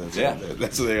life. That's Yeah.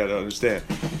 that's what they gotta understand.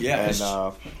 Yeah, and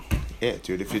it's- yeah,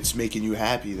 dude, if it's making you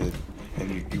happy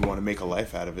and you want to make a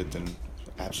life out of it, then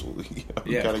absolutely,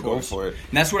 you Yeah, gotta of go course. for it.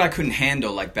 And that's what I couldn't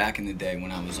handle, like, back in the day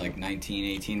when I was, like, 19,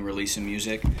 18, releasing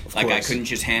music. Like, I course. couldn't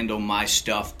just handle my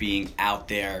stuff being out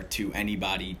there to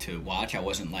anybody to watch. I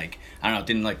wasn't, like, I don't know, it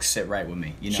didn't, like, sit right with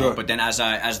me, Sure. But then as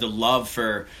the love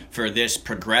for this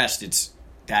progressed, it's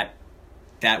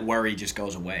that worry just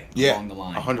goes away Yeah, along the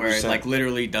line. 100%. Where it, like,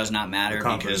 literally does not matter The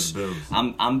confidence because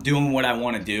builds. I'm doing what I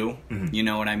want to do, Mm-hmm. you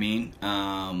know what I mean?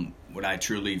 What I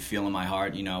truly feel in my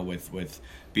heart, with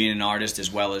being an artist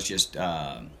as well as just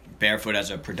Barefoot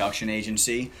as a production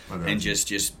agency Okay. and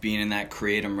just being in that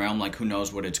creative realm, like who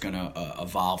knows what it's going to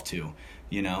evolve to,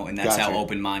 and that's Gotcha. how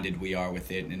open-minded we are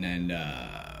with it. And then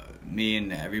me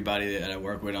and everybody that I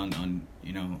work with on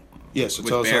Yeah, so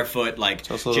with tell us Barefoot, like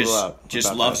tell us a little just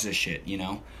about loves that. this shit,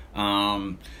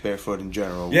 Barefoot in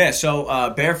general. Yeah, so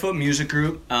Barefoot Music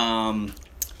Group,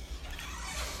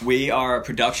 we are a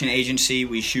production agency.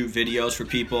 We shoot videos for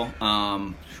people.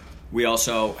 We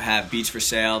also have beats for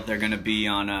sale. They're gonna be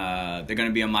on my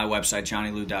website,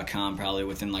 johnnylou.com, probably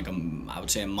within I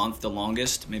would say a month, the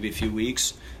longest, maybe a few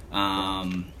weeks.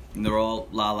 And they're all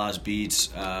Lala's beats.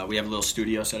 We have a little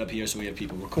studio set up here, so we have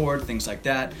people record things like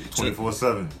that. So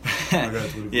 24/7. I got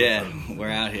 24/7. yeah, we're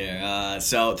out here.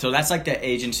 So that's like the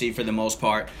agency for the most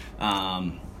part.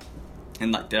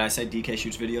 And did I say DK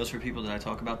shoots videos for people? Did I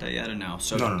talk about that yet or no?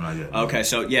 So No, not yet. Okay,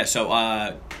 so yeah, so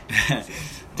my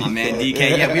man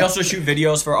DK. Yeah, we also shoot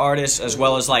videos for artists as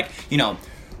well as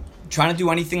trying to do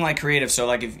anything like creative. So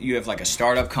like if you have like a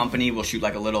startup company, we'll shoot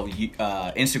like a little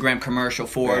Instagram commercial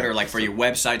for it, Yeah. or like for your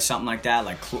website, something like that,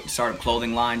 like start a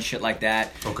clothing line, shit like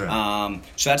that. Okay.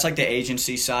 So that's like the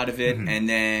agency side of it, and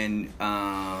then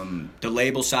the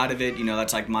label side of it.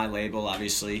 That's like my label,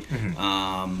 obviously.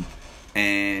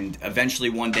 And eventually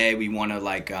one day we want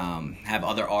to have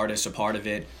other artists a part of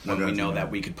it when got we you, know man.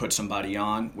 that we could put somebody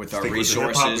on with our Stick with the hip-hop,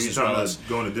 or resources you as trying well to as.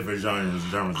 go into different genres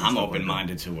and I'm stuff like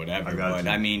open-minded to whatever, I got but you.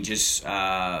 I mean, just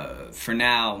for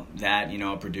now, that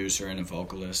a producer and a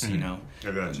vocalist, I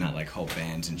got you. not like whole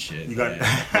bands and shit. You got-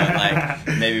 but like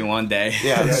maybe one day.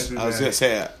 Yeah, Yeah, I was gonna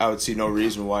say I would see no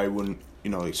reason why you wouldn't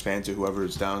expand to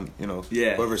whoever's down,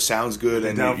 Yeah. whoever sounds good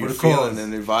and down you're for the feeling cause.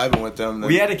 and they're vibing with them. Then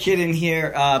We had a kid in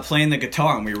here playing the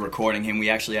guitar, and we were recording him. We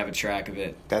actually have a track of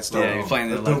it. That's dope. Yeah, he was playing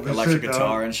the That's dope as electric shit,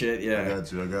 guitar dog. and shit. I Yeah.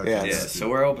 got you. Yeah, Yeah, so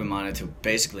we're open-minded to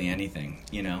basically anything,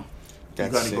 You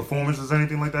That's got any sick. performances,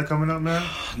 anything like that coming up, man?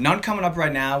 None coming up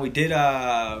right now. We did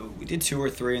 2 or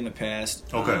 3 in the past.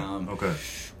 Okay. Okay.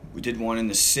 We did one in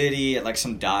the city at like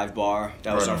some dive bar.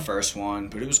 That was Right our on. first one,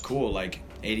 but it was cool. Like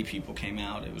 80 people came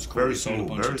out. It was cool. Very We sold a smooth,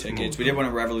 bunch very of tickets. smooth. We did one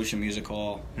at Revolution Music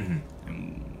Hall, Mhm.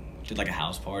 and did like a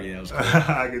house party. That was cool.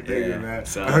 I can dig Yeah, it, man.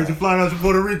 so- I heard you flying out to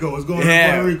Puerto Rico. What's going on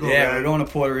in Puerto Rico, yeah, man? we're going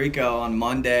to Puerto Rico on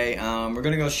Monday. We're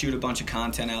gonna go shoot a bunch of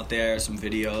content out there, some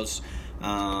videos,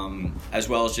 as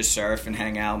well as just surf and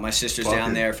hang out. My sister's Fuck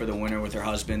down it. there for the winter with her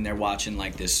husband. They're watching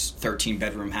like this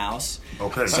 13-bedroom house.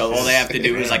 Okay. So all they have to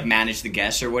do is like manage the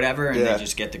guests or whatever, and Yeah. they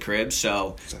just get the crib.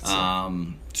 So, That's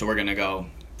so we're gonna go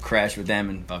crash with them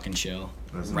and fucking chill,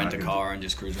 That's rent a nice. car and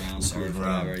just cruise around, surf, Cruise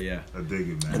around. whatever. Yeah. I dig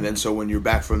it, man. And then so when you're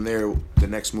back from there, the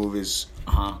next move is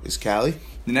Cali.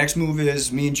 The next move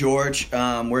is me and George.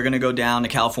 We're gonna go down to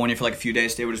California for like a few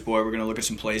days, stay with his boy. We're gonna look at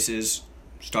some places,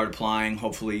 start applying,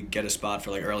 hopefully get a spot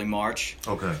for like early March.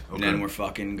 Okay. And then we're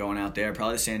fucking going out there,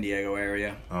 probably the San Diego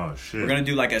area. Oh shit. We're gonna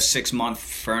do like a 6-month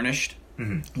furnished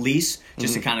lease,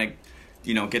 just to kind of,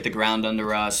 get the ground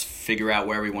under us, figure out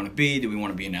where we want to be. Do we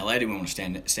want to be in LA? Do we want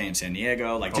to stay in San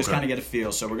Diego? Like just Okay. kind of get a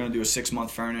feel. So we're gonna do a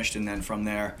 6-month furnished, and then from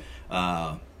there,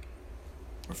 we're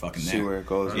fucking there. See where it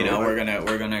goes.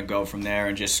 We're gonna go from there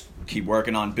and just keep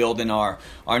working on building our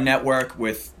network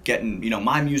with getting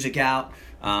my music out.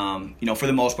 For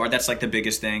the most part, that's like the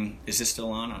biggest thing. Is this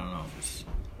still on? I don't know.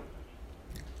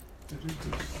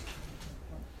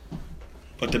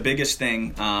 But the biggest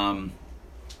thing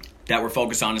that we're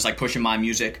focused on is like pushing my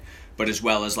music, but as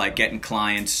well as like getting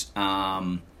clients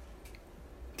to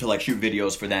like shoot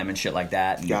videos for them and shit like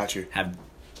that. And Got you. Have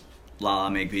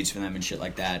Lala make beats for them and shit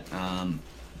like that.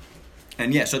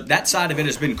 And yeah, so that side of it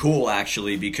has been cool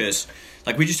actually, because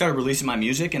like we just started releasing my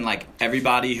music, and like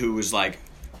everybody who was like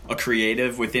a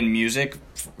creative within music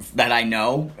that I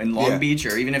know in Long Yeah. Beach,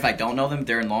 or even if I don't know them,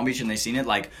 they're in Long Beach and they've seen it,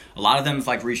 like a lot of them have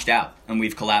like reached out and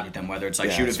we've collabed with them, whether it's like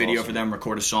Yeah, shoot a that's video awesome. for them,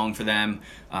 record a song for them,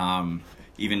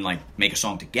 even like make a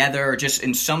song together, or just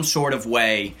in some sort of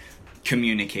way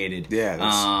communicated. Yeah,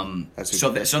 that's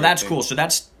so great that's thing. cool. So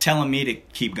that's telling me to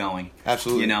keep going.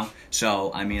 Absolutely.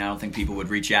 So I mean, I don't think people would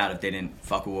reach out if they didn't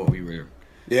fuck with what we were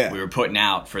putting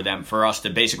out for us to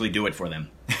basically do it for them.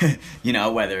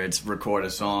 Whether it's record a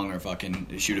song or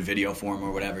fucking shoot a video for them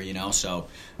or whatever. So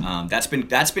that's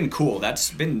been cool. That's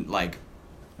been like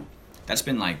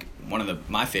one of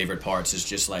my favorite parts is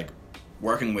just like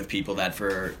working with people that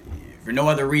for no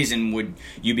other reason would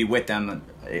you be with them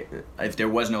if there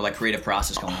was no like creative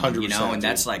process going on. 100%, And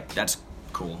dude. that's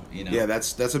cool. Yeah,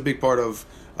 that's a big part of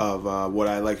what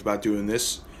I like about doing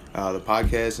this, the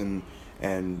podcast,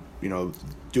 and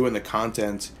doing the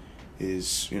content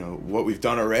is what we've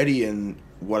done already, and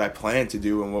what I plan to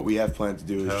do, and what we have planned to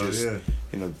do is Hell just yeah.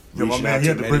 reaching Yo, my out man, he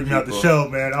had to many bring me out the people. shell,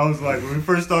 man. I was like, when we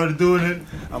first started doing it,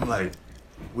 I'm like,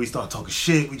 we start talking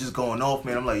shit, we just going off,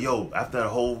 man. I'm like, yo, after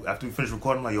we finish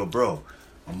recording, I'm like, yo, bro,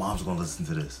 my mom's gonna listen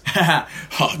to this.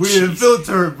 Oh, We didn't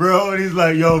filter it, bro. And he's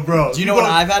like, yo, bro. Do you know what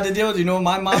I've had to deal with? Do you know what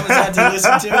my mom has had to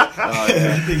listen to? yeah.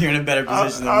 I think you're in a better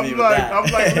position than me I'm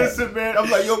with like, that. listen, man. I'm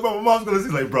like, yo, bro, my mom's gonna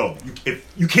listen. He's like, bro,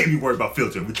 you can't be worried about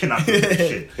filtering. We cannot do this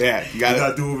shit. Yeah, you We gotta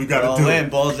gotta do what we All gotta do. in,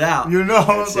 balls out.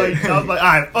 I was That's like, all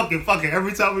right, fuck it.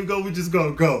 Every time we go, we just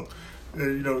go.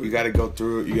 And, you gotta go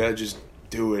through it. You gotta just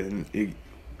do it, and you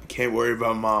can't worry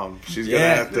about mom. She's gonna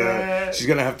Yeah. have to. Yeah. She's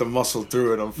gonna have to muscle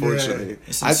through it. Unfortunately,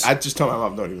 This I is- just tell my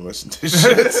mom don't even listen to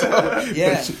shit. So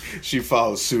Yeah. she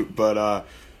follows suit. But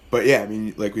yeah, I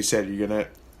mean, like we said, you're gonna,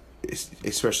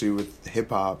 especially with hip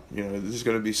hop, there's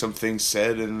gonna be some things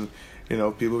said, and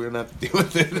people are gonna have to deal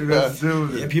with it. we gotta do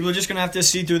Yeah, it. people are just gonna have to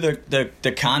see through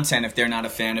the content if they're not a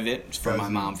fan of it. For my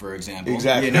mom, for example,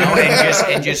 Exactly.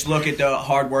 and just look at the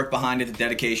hard work behind it, the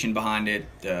dedication behind it,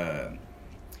 the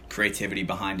creativity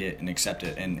behind it, and accept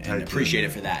it and Heck appreciate yeah.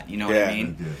 it for that. You know what Yeah. I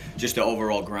mean? Yeah. Just the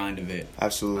overall grind of it,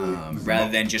 Absolutely. rather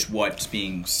than just what's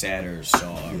being said or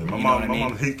saw. Yeah, you my know mom, what I my mean?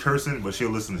 mom hates cursing, but she'll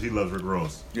listen. She loves Rick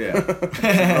Ross. Yeah. She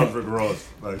loves Rick Ross.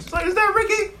 Like, she's like, is that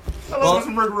Ricky? I love Well, me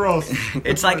some Rick Ross.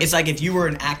 It's like if you were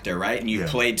an actor, right, and you Yeah.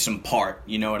 played some part.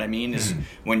 You know what I mean? Is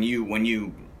when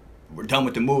you were done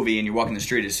with the movie and you're walking the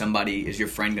street, is your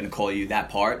friend going to call you that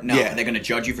part? No. Yeah. Are they going to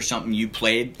judge you for something you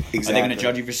played? Are they Exactly. going to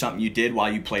judge you for something you did while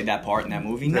you played that part in that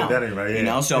movie? Yeah, No. that ain't right,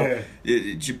 yeah. So Yeah.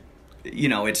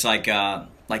 it's like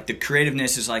like the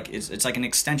creativeness is like it's like an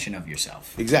extension of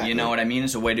yourself. Exactly. You know what I mean?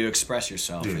 It's a way to express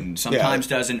yourself, Yeah. and sometimes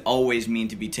doesn't always mean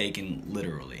to be taken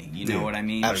literally. You know Yeah. what I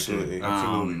mean? Absolutely.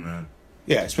 Absolutely, man.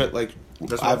 Yeah, it's like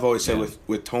That's I've what- always said yeah.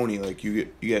 with Tony, like you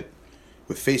get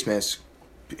with Face Mask,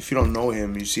 if you don't know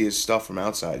him, you see his stuff from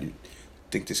outside, you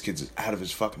think this kid's out of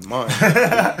his fucking mind.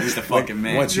 He's the fucking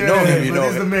man. Once you know him, you but know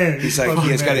he's the him. man. He's like he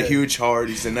has got a huge heart.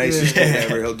 He's the nicest kid Yeah.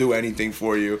 ever. He'll do anything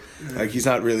for you. Like he's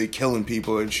not really killing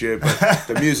people and shit, but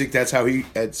the music that's how he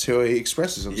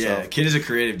expresses himself. Yeah, kid is a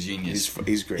creative genius.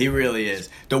 He's great. He really is.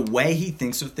 The way he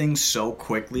thinks of things so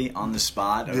quickly on the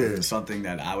spot, of Yeah. something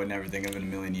that I would never think of in a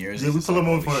million years. Yeah, is we just pull like, him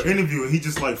over holy for an shit. interview, and he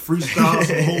just like freestyles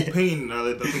the whole painting.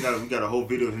 I think we got a whole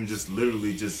video of him just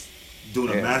literally just doing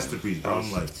a Yeah. masterpiece. Bro.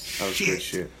 I'm like, That was good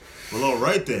shit. Well, all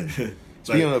right then.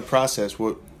 Speaking of the process,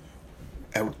 where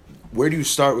do you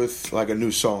start with like a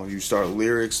new song? Do you start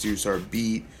lyrics? Do you start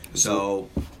beat? So,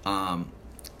 I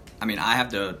mean, I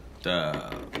have the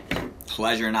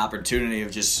pleasure and opportunity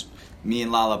of just me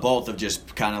and Lala both of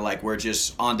just kind of like we're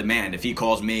just on demand. If he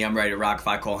calls me, I'm ready to rock. If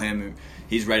I call him,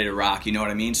 he's ready to rock. You know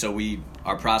what I mean? So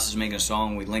our process of making a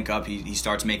song, we link up. He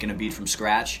starts making a beat from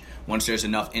scratch. Once there's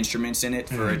enough instruments in it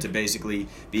for it to basically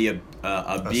be a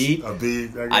beat, A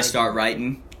beat. I start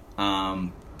writing.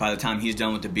 By the time he's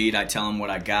done with the beat, I tell him what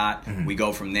I got. We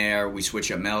go from there. We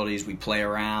switch up melodies. We play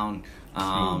around.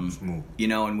 Smooth. You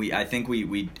know, and I think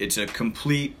we it's a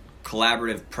complete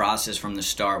collaborative process from the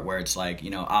start where it's like, you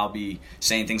know, I'll be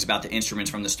saying things about the instruments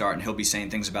from the start and he'll be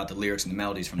saying things about the lyrics and the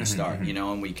melodies from the start, you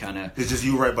know, and we kind of... It's just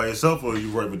you write by yourself, or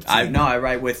you write with the team? I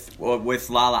write with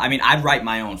Lala. I mean, I write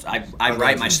my own. I got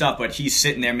write my you. stuff, but he's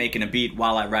sitting there making a beat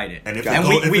while I write it. And if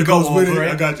we it go goes with over it,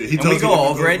 it. I got you. He And tells we you go if it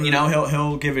over goes it. You with know, it.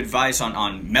 he'll give advice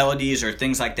on melodies or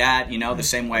things like that. You know, the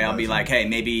same way I'll be like, hey,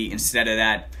 maybe instead of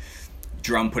that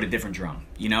drum, put a different drum.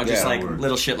 You know, just Yeah, like word.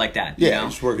 little shit like that. Yeah, you know?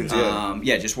 just working together.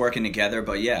 Yeah, just working together.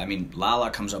 But yeah, I mean, Lala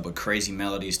comes up with crazy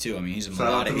melodies too. I mean, he's a Shout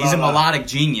out to melodic Lala.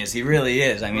 genius. He really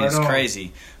is. I mean, Right it's on.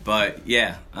 crazy. But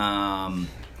yeah,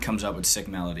 comes up with sick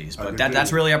melodies. I But can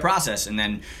that's dig it. really our process. And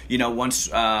then, you know, once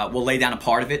we'll lay down a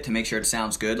part of it to make sure it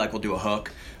sounds good. Like we'll do a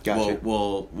hook. Gotcha.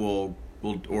 We'll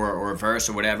or a verse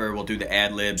or whatever. We'll do the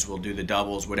ad libs. We'll do the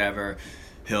doubles, whatever.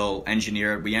 He'll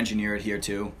engineer it. We engineer it here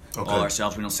too, Okay. all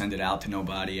ourselves. We don't send it out to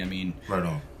nobody. I mean, Right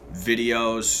on.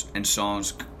 videos and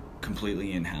songs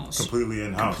completely in-house. Completely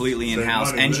in-house. Completely Save in-house.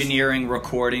 money, Engineering,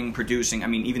 recording, producing. I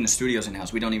mean, even the studio's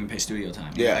in-house. We don't even pay studio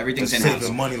time. You know, Yeah, everything's that's in-house.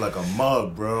 Saving money like a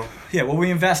mug, bro. Yeah, well, we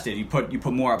invested. You put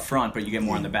more up front, but you get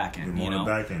more on the back end. Get more you on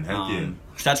know? the back end. Heck yeah.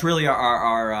 So that's really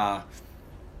our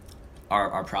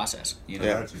process. You know.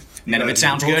 Yeah. Got you. And then if You it guys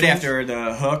sounds do Pro good Tools? after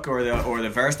the hook or the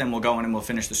verse, then we'll go in and we'll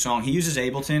finish the song. He uses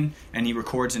Ableton and he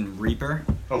records in Reaper.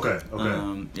 Okay.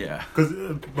 Yeah. Because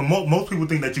most people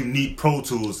think that you need Pro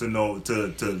Tools to know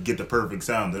to get the perfect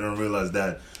sound. They don't realize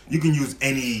that you can use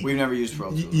any. We've never used Pro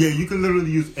Tools. Yeah, you can literally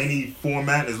use any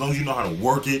format as long as you know how to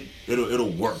work it.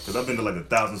 It'll work. Because I've been to like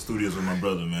 1,000 studios with my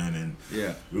brother, man, and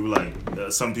Yeah. we were like,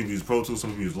 some people use Pro Tools,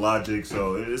 some people use Logic.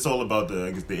 So it's all about the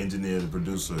engineer, the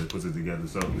producer that puts it together.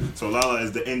 So Lala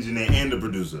is the engineer and the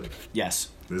producer. Yes.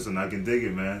 Listen, I can dig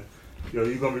it, man. Yo,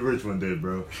 you gonna be rich one day,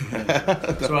 bro.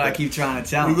 That's what I keep trying to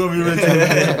tell You him. gonna be rich one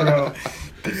day, bro.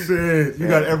 Shit, you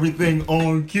got everything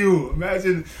on cue.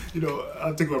 Imagine,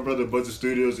 I took my brother a bunch of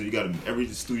studios, and you got every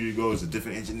studio you go is a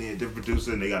different engineer, different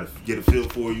producer, and they gotta get a feel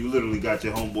for you. You literally got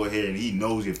your homeboy here, and he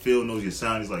knows your feel, knows your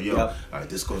sound. He's like, yo, Yep. all right,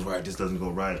 this goes right, this doesn't go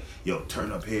right. Yo,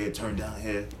 turn up here, turn down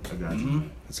here. I got you.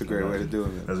 That's a great way to do it,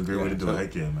 man. That's a great way to do it.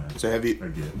 Heck yeah, man. So have you?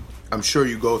 Heck yeah. I'm sure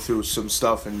you go through some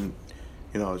stuff and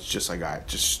it's just like, all right,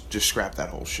 just scrap that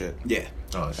whole shit. Yeah.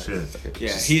 Oh shit.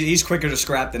 Yeah, he's quicker to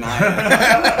scrap than I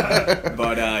am.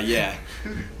 But yeah,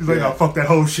 He's like, oh, fuck that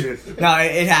whole shit. no,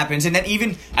 it happens. And then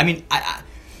even, I mean, I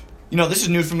this is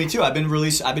new for me too. I've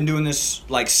been doing this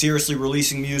like seriously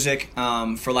releasing music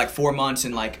for like 4 months,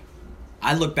 and like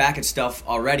I look back at stuff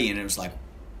already, and it was like,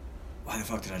 why the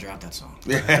fuck did I drop that song?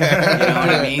 You know what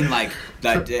I mean? Like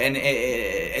that,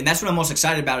 and that's what I'm most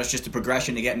excited about is just the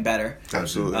progression to getting better.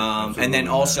 Absolutely. And then man.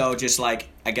 also just like,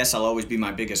 I guess I'll always be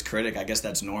my biggest critic. I guess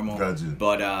that's normal. Got you.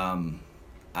 But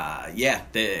yeah,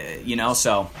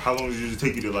 so How long does it usually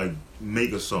take you to like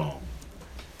make a song?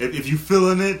 If you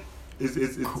feeling it,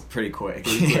 it's pretty quick.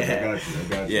 pretty quick. Yeah. I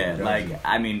got you. Yeah, like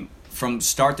I mean, from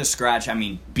start to scratch. I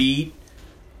mean, beat,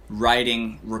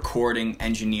 writing, recording,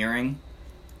 engineering.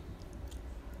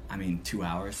 I mean, 2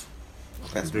 hours.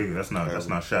 That's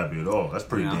not shabby at all. That's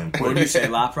pretty You know? damn What quick. would you say,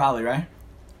 La? Probably, right?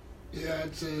 Yeah,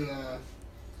 I'd say,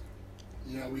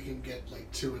 we can get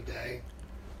like 2 a day.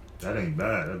 That ain't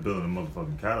bad. That's building a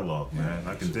motherfucking catalog, man.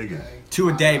 I can dig it. 2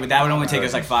 a day, but that would only take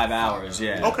us like 5 hours.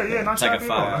 Yeah. Okay, yeah, not It's like a shabby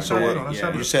at all. 5 Not hour. shabby at all. Not Yeah.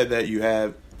 shabby. You said that you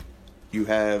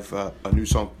have a new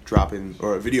song dropping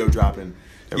or a video dropping.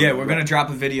 Yeah, we're gonna drop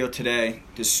a video today.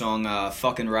 This song,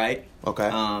 "Fucking Right." Okay.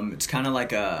 It's kind of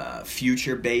like a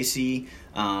future bassy.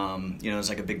 There's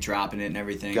like a big drop in it and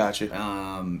everything. Gotcha.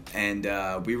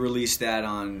 We released that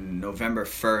on November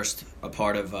 1st, a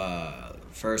part of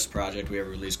first project we ever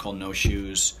released called No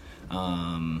Shoes.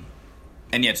 And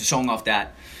yeah, it's a song off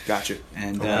that. Gotcha.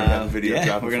 And Okay, you have a video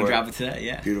dropping we're gonna for it. drop it today.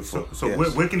 Yeah. Beautiful. So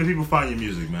Yes. where can the people find your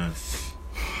music, man?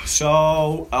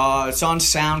 So it's on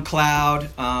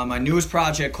SoundCloud. My newest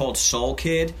project called Soul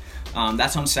Kid.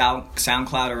 That's on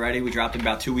SoundCloud already. We dropped it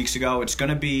about 2 weeks ago. It's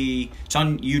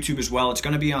on YouTube as well. It's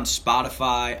gonna be on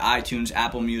Spotify, iTunes,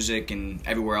 Apple Music, and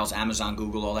everywhere else. Amazon,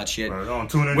 Google, all that shit. Right on.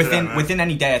 Tune into that, man. Within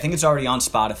any day. I think it's already on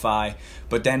Spotify.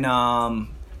 But then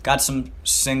got some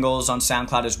singles on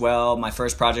SoundCloud as well. My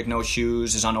first project, No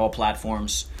Shoes, is on all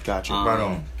platforms. Gotcha. Right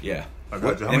on. Yeah. I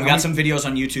got you. And we got some videos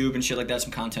on YouTube and shit like that.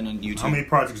 Some content on YouTube. How many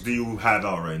projects do you have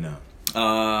out right now?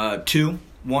 2.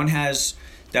 One has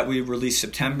that we released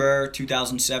September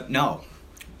 2007. No,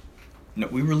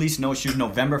 we released No Shoes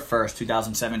November 1st,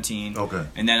 2017. Okay.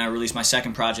 And then I released my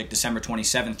second project December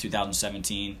 27th,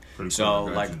 2017. Pretty So cool, I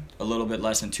got like you. a little bit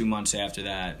less than 2 months after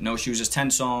that. No Shoes has 10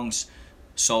 songs.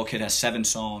 Soul Kid has 7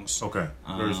 songs. Okay.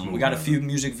 Very smooth, We got a man. few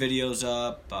music videos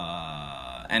up,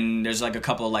 and there's like a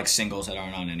couple of like singles that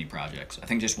aren't on any projects. I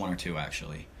think just 1 or 2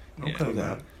 actually. Yeah. Okay,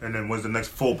 man. And then when's the next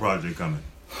full project coming?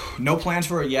 No plans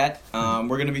for it yet.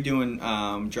 We're gonna be doing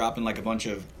dropping like a bunch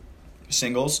of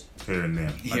singles Here and there.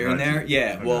 here and there.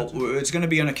 Yeah, well, it's gonna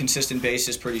be on a consistent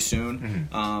basis pretty soon.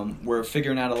 We're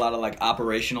figuring out a lot of like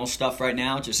operational stuff right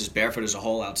now. Just as Barefoot as a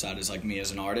whole, outside as like me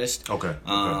as an artist. Okay.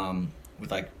 With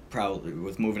like probably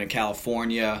with moving to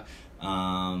California,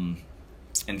 and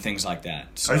things like that.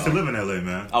 So, I used to live in LA,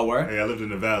 man. Oh, where? Hey, I lived in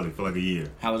the Valley for like a year.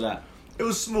 How was that? It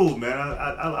was smooth, man.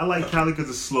 I like Cali because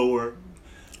it's slower.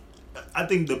 I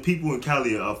think the people in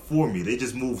Cali are for me. They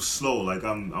just move slow. Like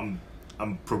I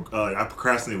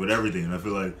procrastinate with everything, and I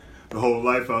feel like the whole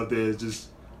life out there is just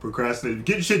procrastinating.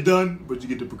 Getting shit done, but you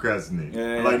get to procrastinate.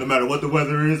 Yeah. Like no matter what the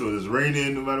weather is, or it's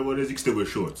raining, no matter what it is, you can still wear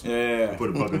shorts. Yeah.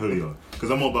 Put a fucking hoodie on. Because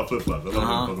I'm all about flip flops. I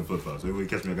love fucking flip flops. So everybody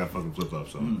catch me, I got fucking flip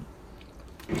flops on.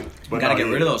 But Gotta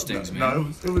get rid of those things, man. No,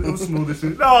 it was smooth as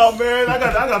shit. No, man, I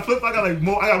got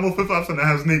more flip flops than I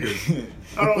have sneakers.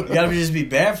 I don't. You gotta just be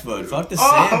barefoot. Fuck the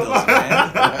sandals,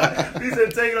 man. He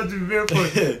said, take it up to the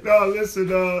barefoot. No, listen,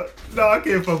 no, I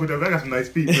can't fuck with them. I got some nice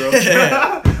feet, bro.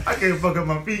 I can't fuck up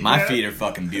my feet. My man. feet are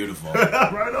fucking beautiful.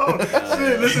 Right on.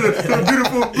 Shit, listen to the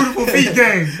beautiful feet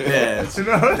gang. Yeah, You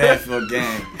know? barefoot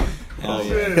gang. Hell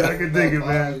yeah. Shit, I can dig it,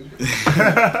 man.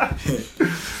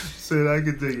 Shit, I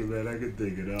can dig it, man. I can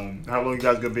dig it. How long you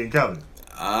guys gonna be in Cali?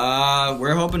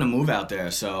 We're hoping to move out there,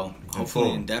 so hopefully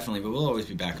full. and definitely, but we'll always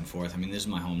be back and forth. I mean, this is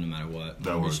my home no matter what.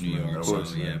 That Long works, Beach, New man. York, That so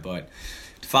works, yeah. man. But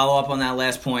to follow up on that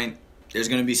last point, there's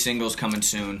gonna be singles coming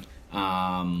soon.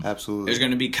 Absolutely. There's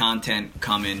gonna be content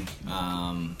coming.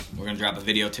 We're gonna drop a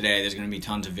video today. There's gonna be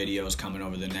tons of videos coming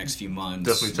over the next few months.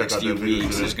 Definitely check next out few that video weeks.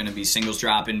 today. There's gonna be singles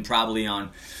dropping probably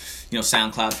on,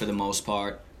 SoundCloud for the most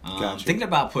part. Gotcha. Thinking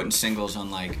about putting singles on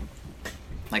like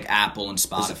Apple and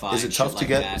Spotify. Is it and tough shit to like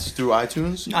get that. through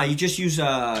iTunes? No, you just use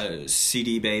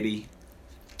CD Baby,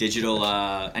 digital,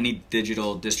 any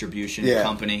digital distribution Yeah.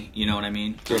 company. You know what I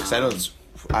mean? Yeah, because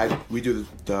I know we do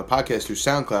the podcast through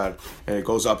SoundCloud, and it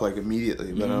goes up like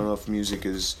immediately. But I don't know if music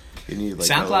is you need like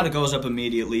SoundCloud it goes up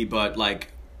immediately, but like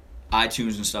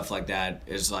iTunes and stuff like that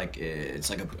is like it's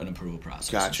like an approval process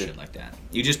Gotcha. and shit like that.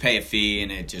 You just pay a fee,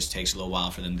 and it just takes a little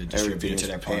while for them to distribute it to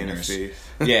their paying a partners. fee.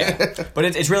 Yeah, but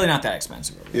it's really not that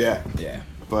expensive. Yeah, Yeah.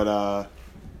 but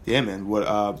yeah, man.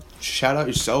 What shout out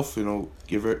yourself?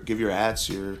 Give your ads,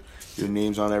 your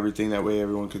names on everything. That way,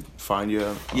 everyone could find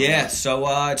you. Yeah, so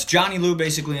it's Johnny Lou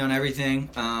basically on everything.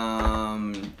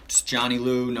 It's Johnny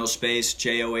Lou, no space,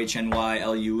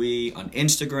 JOHNYLUE on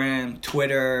Instagram,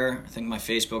 Twitter. I think my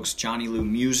Facebook's Johnny Lou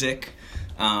Music.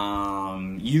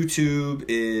 YouTube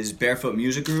is Barefoot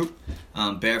Music Group.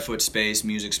 Barefoot space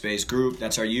Music space Group.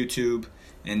 That's our YouTube.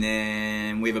 And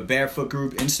then we have a Barefoot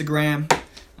Group Instagram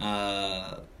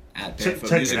at Barefoot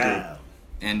Check Music it Group. out.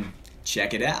 And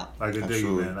check it out. I can dig it,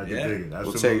 Absolutely. man. I can Yeah. dig it. We'll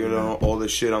Absolutely, take it man. on all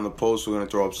this shit on the post. We're gonna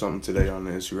throw up something today on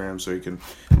the Instagram, so you can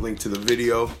link to the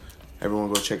video.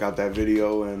 Everyone go check out that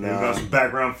video, and We got some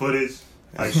background footage.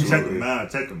 Like, check Absolutely. them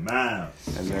out. Check them out.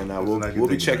 and then That's we'll what I can be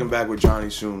think checking about. back with Johnny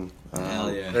soon.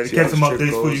 Hell yeah. Ready to See catch how some the trip updates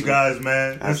for goes you and- guys, man.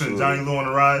 Listen, Absolutely. Johnny Lou on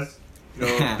the rise.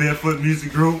 Barefoot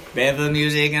Music Group. Barefoot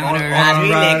Music on the On rise, the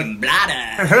we rise. licking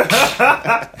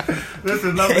bladder.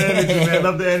 Listen, love the energy, man.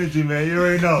 Love the energy, man. You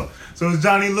already know. So it's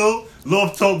Johnny Lou,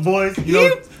 Loft Talk Boys. You know,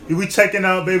 we checking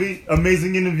out, baby.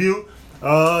 Amazing interview.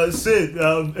 Shit.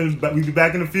 And we'll be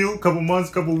back in a couple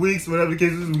months, couple weeks, whatever the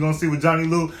case is. We're gonna see what Johnny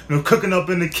Lou, cooking up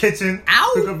in the kitchen,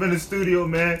 cook up in the studio,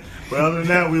 man. But other than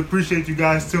that, we appreciate you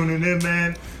guys tuning in,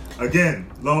 man. Again,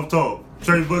 Loft Talk.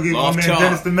 Trey Boogie, Loft my man Talk.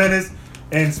 Dennis the Menace,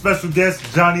 and special guest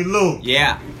Johnny Lou.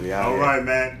 Yeah. All right,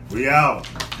 man. We out.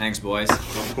 Thanks, boys.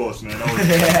 Of course, man. Always.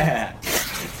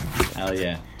 Hell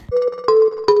yeah.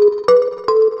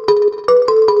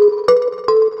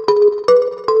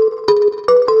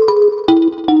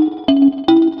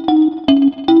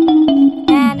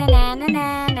 Na na na na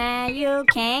na na, you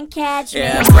can't catch me.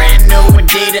 Yeah, brand new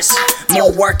Adidas,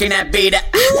 more working at Beat It.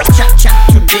 Chop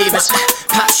chop two divas,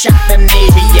 pop shop them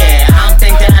Navy. Yeah, I don't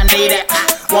think that I need it.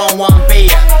 One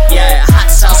beer, yeah, hot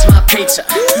sauce my pizza.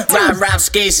 Ride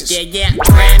skeezers, yeah.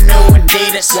 Brand new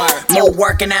Adidas, more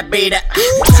working at Beat It.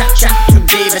 Chop chop two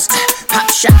divas, pop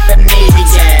shop them Navy.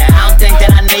 Yeah, I don't think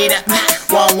that I need it.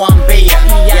 One beer,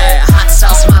 yeah, hot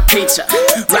sauce my pizza.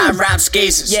 Ride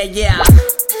skeezers, yeah.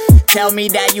 Tell me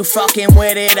that you fucking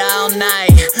with it all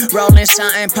night. Rolling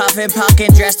something, puffin',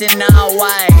 dressed in all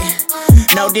white.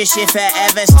 Know this shit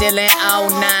forever, still in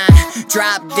 09.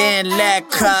 Dropped in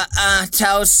liquor,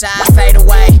 toe side, fade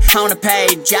away. On the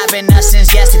page, dropping us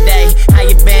since yesterday. How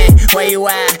you been? Where you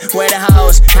at? Where the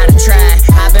hoes? How to try?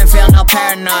 I've been feeling all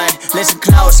paranoid. Listen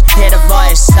close, hear the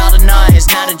voice. All the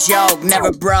noise, not a joke.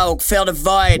 Never broke, fill the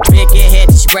void. Pick a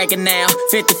hit, she break a nail.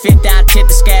 50-50, I tip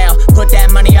the scale. Put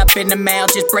that money up in the mail,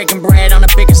 just breaking bread on a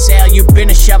bigger sale. You been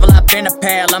a shovel, I've been a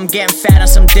pail. I'm getting fat on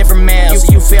some different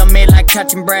meals. You feel me like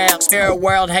touching braille. Spirit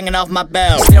world hanging off my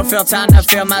belt. Still feel time to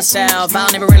feel myself. I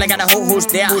don't even really got a who's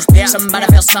there. Somebody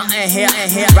feel something here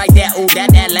and here. Right there, ooh,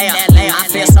 that layer. I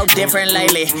feel so different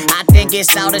lately. I think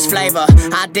it's all this flavor.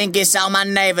 I think it's all my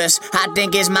neighbors. I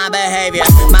think it's my behavior.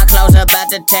 My clothes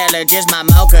about to tell it. Just my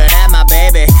mocha, that my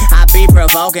baby. I be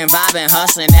provoking, vibing,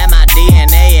 hustling, that my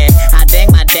DNA. Yeah. I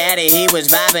think my daddy, he was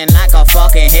vibing like a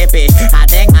fucking hippie. I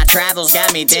think my travels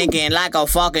got me thinking like a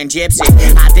fucking gypsy.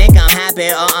 I think I'm happy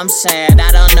or I'm sad,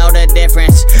 I don't know the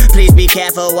difference. Please be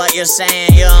careful what you're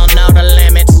saying, you don't know the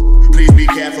limits. Please be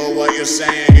careful what you're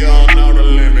saying, you don't know the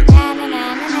limits. Na na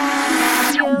na na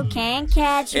na, you can't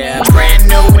catch me. Yeah, brand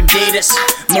new Adidas,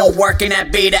 more working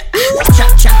at Beat It.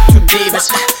 Chop chop two divas,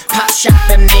 pop shop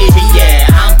them Navy. Yeah,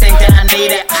 I don't think that I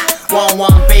need it.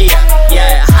 One beer,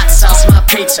 yeah, hot sauce my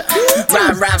pizza.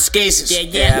 Ride skeezers,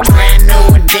 yeah. Brand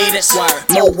new Adidas,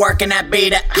 more working at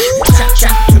Beat It. Chop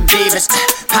chop two divas,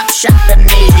 pop shop them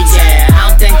Navy. Yeah, I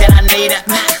don't think that I need it.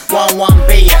 One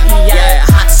beer, yeah,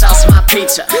 hot sauce my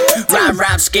pizza.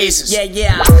 Ride skeezers,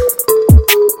 yeah.